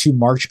time to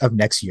March of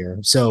next year.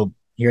 So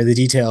here are the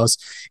details.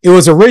 It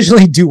was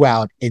originally due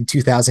out in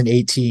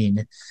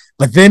 2018,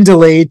 but then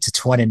delayed to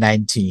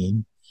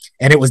 2019.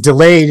 And it was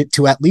delayed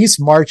to at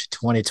least March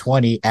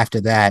 2020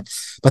 after that.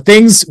 But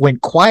things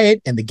went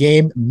quiet and the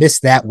game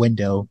missed that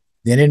window.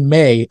 Then in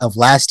May of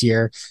last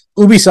year,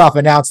 Ubisoft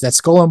announced that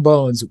Skull and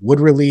Bones would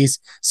release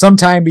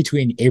sometime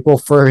between April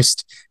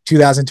 1st,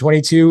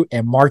 2022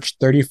 and March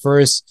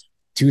 31st,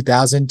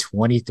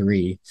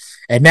 2023.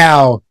 And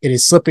now it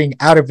is slipping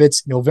out of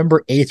its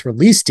November 8th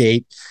release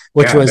date,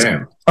 which was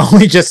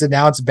only just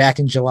announced back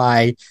in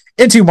July,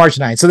 into March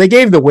 9th. So they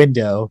gave the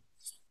window,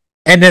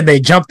 and then they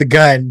jumped the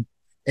gun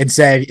and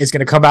said it's going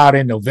to come out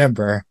in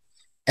November.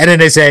 And then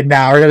they said,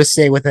 no, we're going to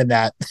stay within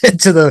that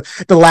to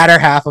the latter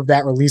half of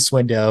that release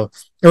window.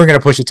 And we're going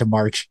to push it to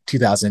March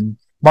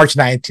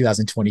 9th,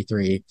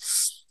 2023.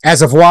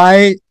 As of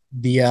why,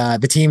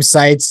 the team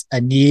cites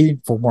a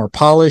need for more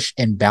polish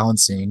and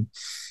balancing.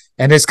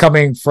 And it's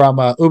coming from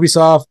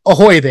Ubisoft.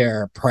 Ahoy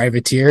there,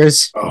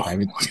 privateers.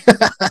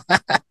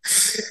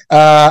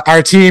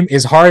 Our team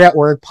is hard at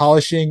work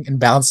polishing and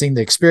balancing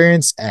the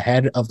experience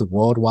ahead of the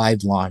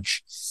worldwide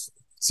launch.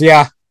 So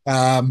yeah,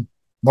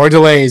 more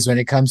delays when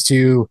it comes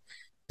to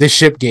the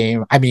ship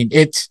game. I mean,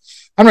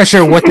 I'm not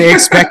sure what they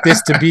expect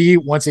this to be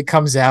once it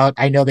comes out.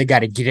 I know they got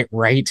to get it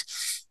right,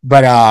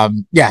 but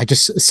yeah,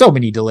 just so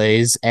many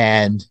delays,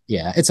 and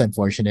yeah, it's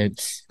unfortunate.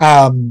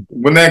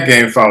 When that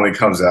game finally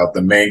comes out,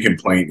 the main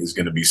complaint is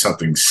going to be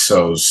something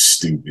so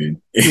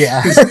stupid.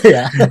 Yeah,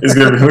 yeah, it's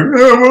going to be like,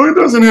 oh, well, it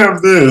doesn't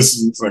have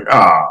this. It's like,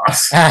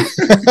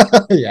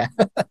 yeah.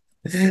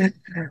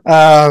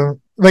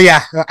 But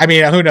yeah, I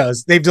mean, who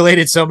knows? They've delayed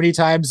it so many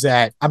times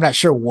that I'm not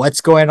sure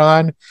what's going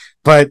on,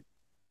 but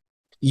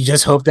you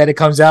just hope that it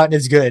comes out and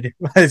it's good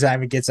by the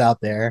time it gets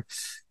out there.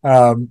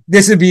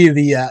 This would be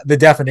the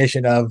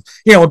definition of,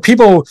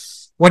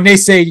 when they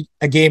say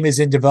a game is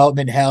in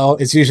development hell,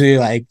 it's usually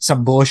like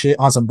some bullshit.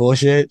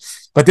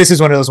 But this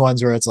is one of those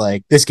ones where it's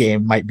like, this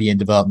game might be in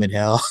development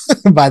hell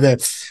by the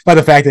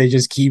fact that it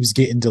just keeps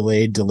getting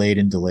delayed.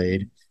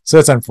 So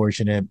it's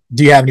unfortunate.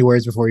 Do you have any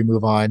words before we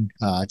move on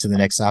to the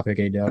next topic,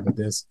 A-Dub, with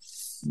this?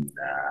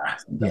 Nah.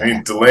 Yeah. I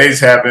mean,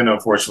 delays happen.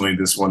 Unfortunately,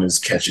 this one is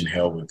catching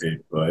hell with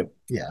it. But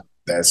yeah,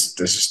 that's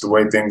just the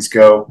way things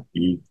go.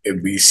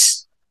 At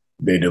least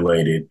they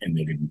delayed it and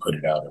they didn't put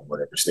it out in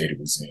whatever state it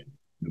was in.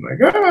 I'm like,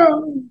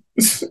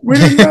 we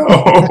didn't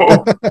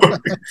know.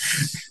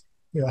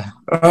 Yeah.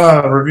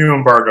 Review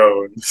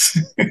embargo.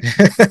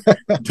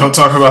 Don't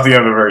talk about the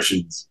other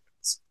versions.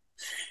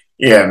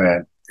 Yeah,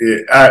 man.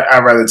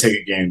 I'd rather take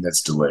a game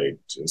that's delayed.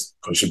 Just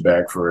push it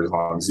back for as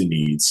long as it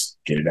needs.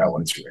 Get it out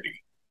when it's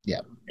ready.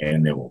 Yeah.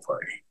 And then we'll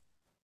party.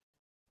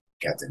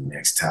 Got the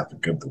next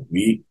topic of the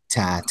week.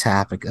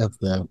 Topic of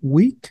the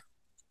week.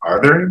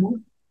 Are there any more?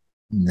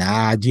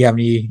 Nah. Do you have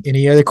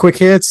any other quick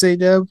hits,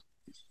 A-Dub?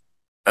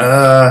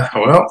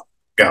 Well,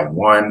 got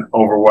one.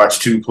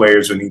 Overwatch 2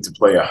 players will need to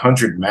play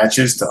 100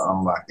 matches to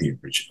unlock the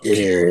original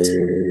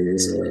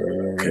characters.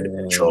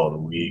 Control of the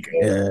week.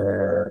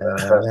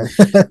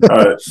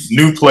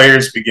 New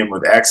players begin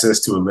with access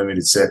to a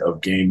limited set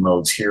of game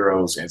modes,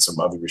 heroes, and some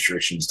other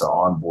restrictions to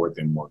onboard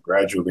them more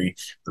gradually.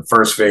 The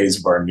first phase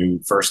of our new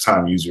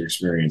first-time user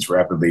experience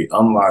rapidly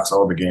unlocks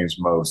all the game's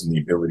modes and the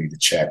ability to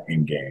chat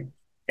in-game.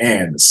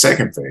 And the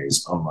second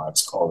phase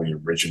unlocks all the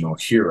original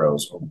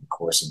heroes over the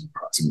course of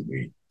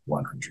approximately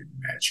 100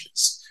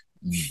 matches.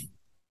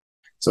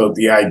 So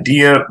the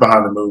idea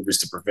behind the move is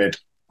to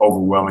prevent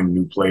overwhelming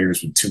new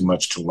players with too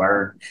much to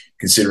learn.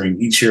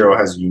 Considering each hero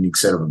has a unique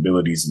set of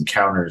abilities and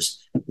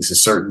counters, this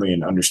is certainly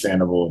an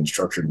understandable and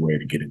structured way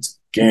to get into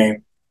the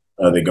game.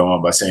 They go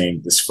on by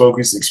saying, this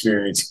focused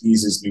experience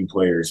eases new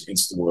players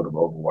into the world of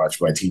Overwatch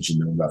by teaching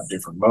them about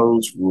different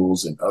modes,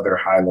 rules, and other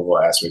high-level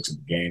aspects of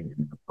the game in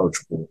an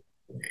approachable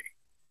way.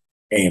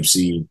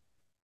 AMC,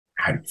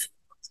 how do you feel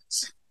about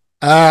this?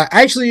 I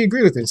actually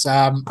agree with this.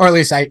 Or at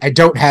least I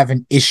don't have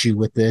an issue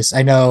with this.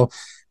 I know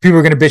people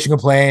are going to bitch and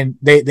complain.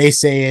 They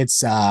say it's,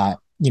 for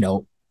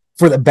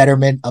the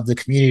betterment of the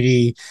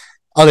community.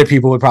 Other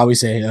people would probably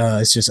say,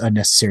 it's just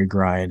unnecessary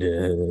grind.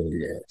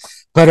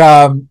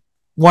 But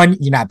one,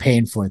 you're not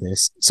paying for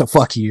this, so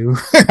fuck you.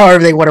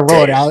 However they want to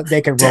roll it out,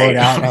 they can roll it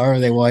out however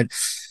they want.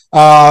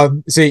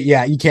 So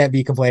yeah, you can't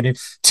be complaining.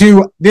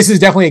 Two, this is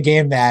definitely a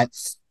game that,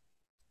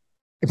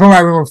 if I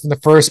remember from the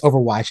first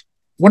Overwatch,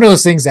 one of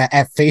those things that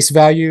at face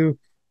value,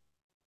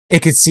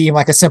 it could seem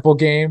like a simple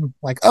game.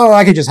 Like, oh,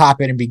 I could just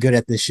hop in and be good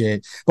at this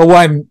shit.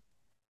 But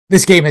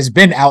this game has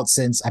been out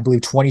since, I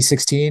believe,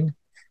 2016.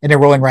 And they're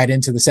rolling right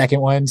into the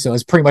second one. So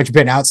it's pretty much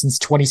been out since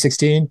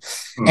 2016.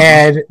 Mm-hmm.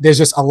 And there's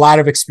just a lot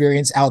of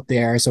experience out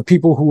there. So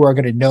people who are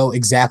going to know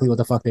exactly what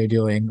the fuck they're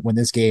doing when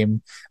this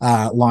game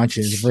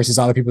launches versus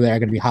other people that are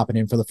going to be hopping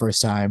in for the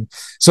first time.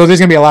 So there's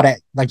going to be a lot of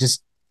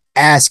just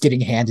ass getting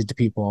handed to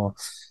people.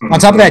 Mm-hmm. On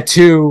top of that,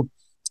 too,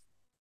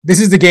 this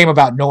is the game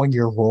about knowing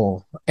your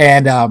role.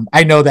 And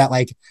I know that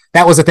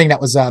that was a thing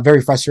that was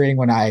very frustrating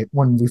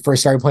when we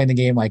first started playing the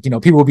game.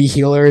 People would be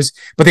healers,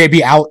 but they'd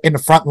be out in the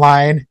front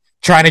line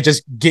trying to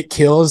just get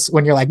kills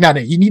when you're like, no,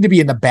 you need to be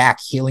in the back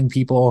healing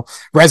people,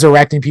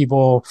 resurrecting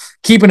people,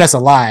 keeping us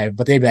alive.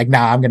 But they'd be like,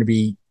 nah, I'm going to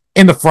be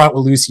in the front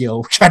with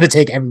Lucio trying to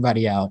take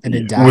everybody out and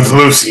then die. With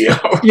Lucio.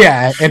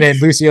 Yeah, and then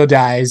Lucio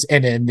dies,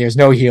 and then there's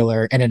no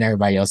healer, and then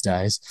everybody else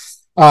dies.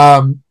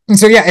 And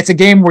so, yeah, it's a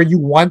game where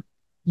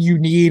you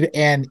need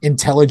an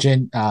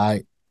intelligent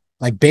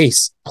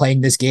base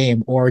playing this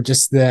game, or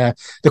just the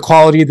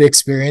quality of the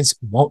experience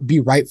won't be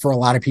right for a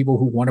lot of people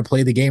who want to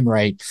play the game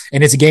right.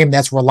 And it's a game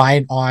that's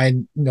reliant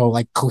on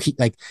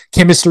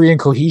chemistry and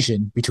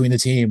cohesion between the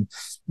team.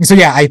 And so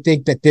yeah, I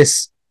think that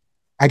this,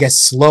 I guess,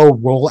 slow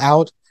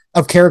rollout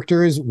of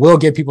characters will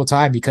give people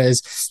time,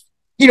 because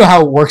you know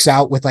how it works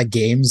out with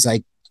games.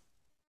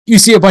 You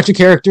see a bunch of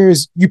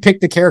characters, you pick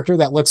the character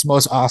that looks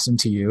most awesome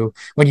to you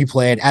when you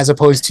play it, as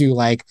opposed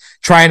to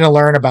trying to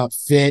learn about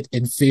fit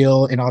and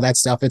feel and all that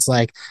stuff. It's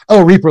like,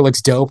 oh, Reaper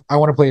looks dope, I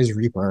want to play as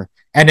Reaper,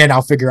 and then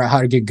I'll figure out how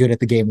to get good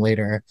at the game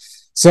later.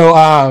 So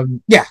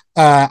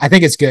I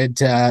think it's good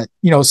to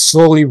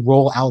slowly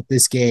roll out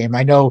this game.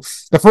 I know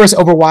the first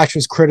Overwatch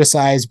was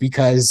criticized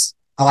because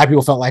a lot of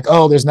people felt like,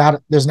 oh, there's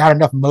not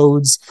enough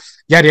modes,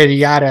 yada yada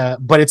yada.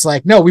 But it's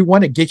like, no, we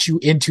want to get you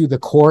into the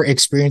core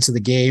experience of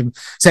the game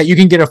so that you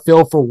can get a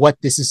feel for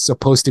what this is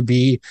supposed to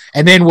be,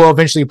 and then we'll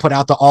eventually put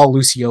out the all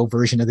Lucio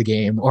version of the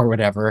game or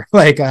whatever,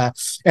 like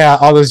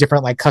all those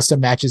different like custom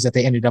matches that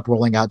they ended up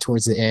rolling out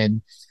towards the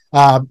end,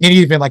 and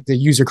even like the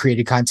user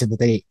created content that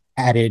they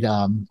added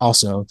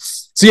also.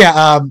 So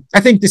yeah, I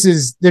think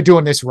they're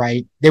doing this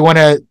right. They want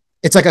to.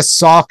 It's like a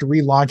soft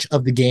relaunch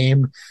of the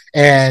game,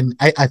 and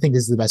I think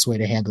this is the best way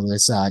to handle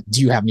this. Do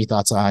you have any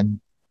thoughts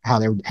on how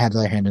they're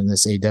handling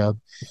this, A-Dub?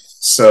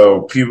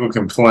 So people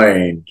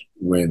complained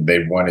when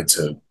they wanted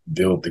to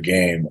build the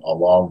game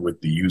along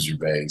with the user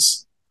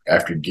base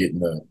after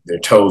getting their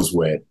toes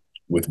wet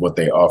with what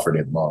they offered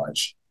at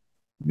launch.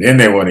 Then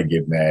they want to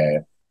get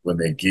mad when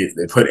they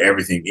put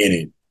everything in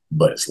it,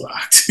 but it's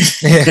locked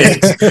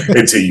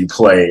until you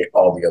play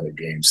all the other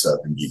game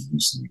stuff and get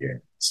used to the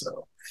game.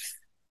 So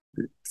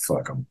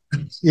fuck them.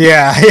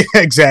 Yeah,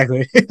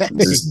 exactly.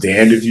 Just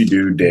damned if you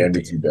do, damned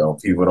if you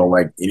don't. People don't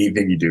like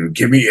anything you do.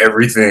 Give me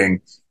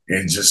everything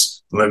and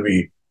just let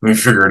me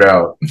figure it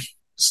out.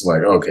 It's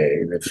like, okay,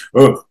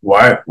 oh,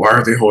 why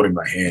are they holding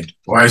my hand?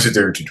 Why is it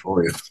there a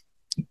tutorial?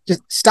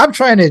 Just stop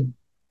trying to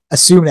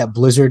assume that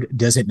Blizzard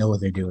doesn't know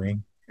what they're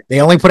doing. They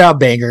only put out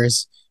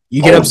bangers.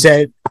 You get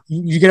upset.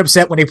 You get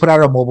upset when they put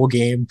out a mobile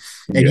game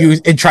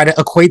and try to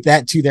equate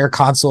that to their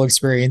console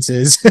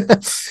experiences.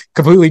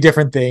 Completely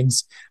different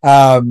things.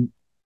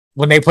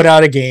 When they put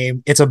out a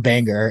game, it's a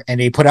banger, and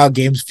they put out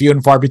games few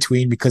and far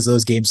between because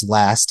those games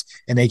last,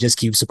 and they just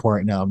keep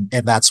supporting them.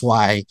 And that's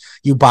why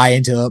you buy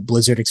into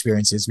Blizzard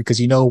experiences,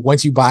 because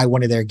once you buy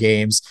one of their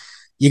games,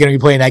 you're going to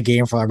be playing that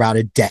game for about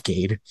a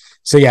decade.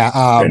 So yeah,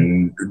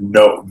 and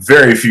no,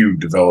 very few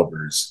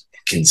developers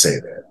can say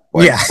that.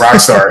 Like yeah,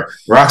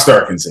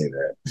 Rockstar can say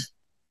that.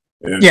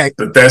 And yeah,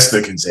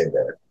 Bethesda can say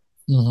that.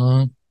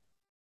 Mm-hmm.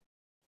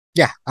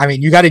 Yeah, I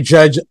mean, you got to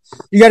judge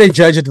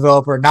a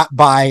developer not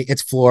by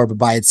its floor, but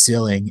by its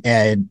ceiling.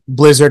 And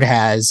Blizzard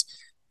has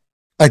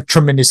a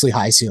tremendously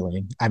high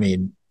ceiling. I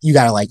mean, you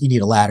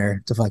need a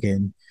ladder to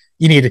fucking.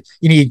 You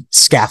need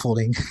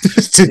scaffolding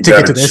to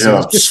get to this.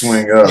 Jump,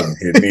 swing up, and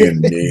hit me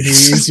in the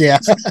knees. Yeah,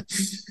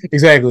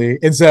 exactly.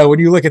 And so when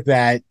you look at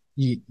that,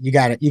 you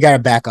gotta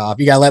back off.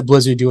 You gotta let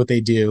Blizzard do what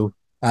they do,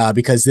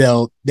 because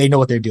they know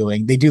what they're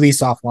doing. They do these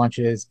soft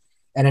launches,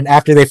 and then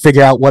after they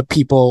figure out what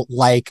people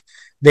like,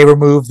 they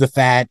remove the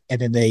fat, and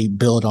then they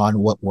build on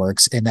what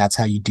works, and that's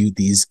how you do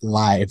these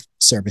live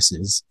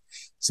services.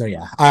 So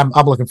yeah, I'm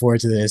looking forward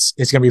to this.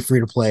 It's gonna be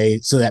free to play,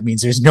 so that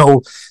means there's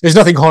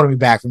nothing holding me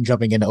back from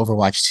jumping into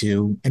Overwatch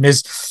 2. And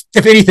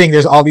if anything,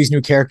 there's all these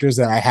new characters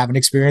that I haven't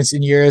experienced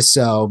in years,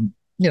 so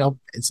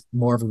it's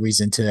more of a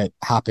reason to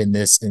hop in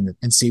this and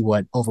see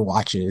what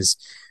Overwatch is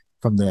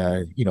from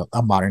the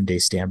a modern day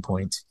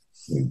standpoint.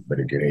 You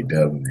better get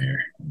A-Dub in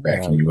there,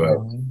 backing you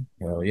up.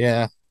 Oh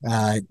yeah.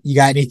 You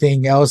got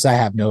anything else? I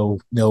have no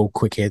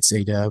quick hits,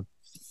 A-Dub.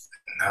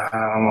 Nah,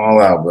 I'm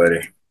all out,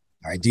 buddy.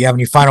 All right. Do you have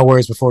any final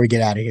words before we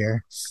get out of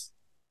here?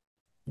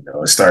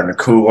 It's starting to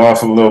cool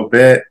off a little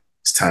bit.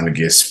 It's time to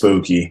get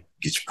spooky.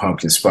 Get your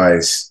pumpkin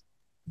spice.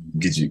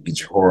 Get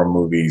your horror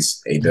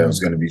movies. A-Dub's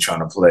going to be trying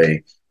to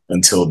play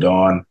Until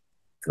Dawn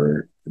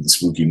for the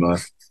spooky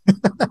month.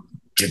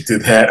 Get through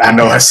that. I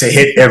know I say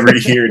it every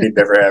year and it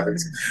never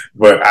happens,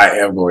 but I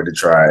am going to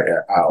try.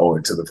 I owe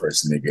it to the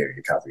person that gave me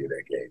a copy of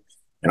that game,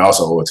 and I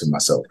also owe it to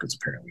myself because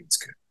apparently it's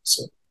good.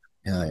 So,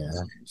 hell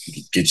yeah,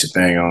 get your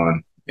thing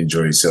on.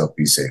 Enjoy yourself.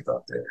 Be safe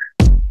out there.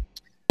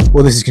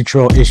 Well, this is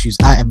Control Issues.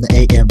 I am the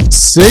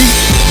AMC.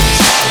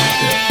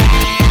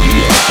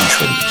 You are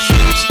Control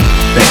Issues.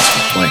 Thanks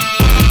for playing.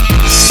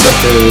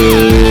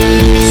 Sucker.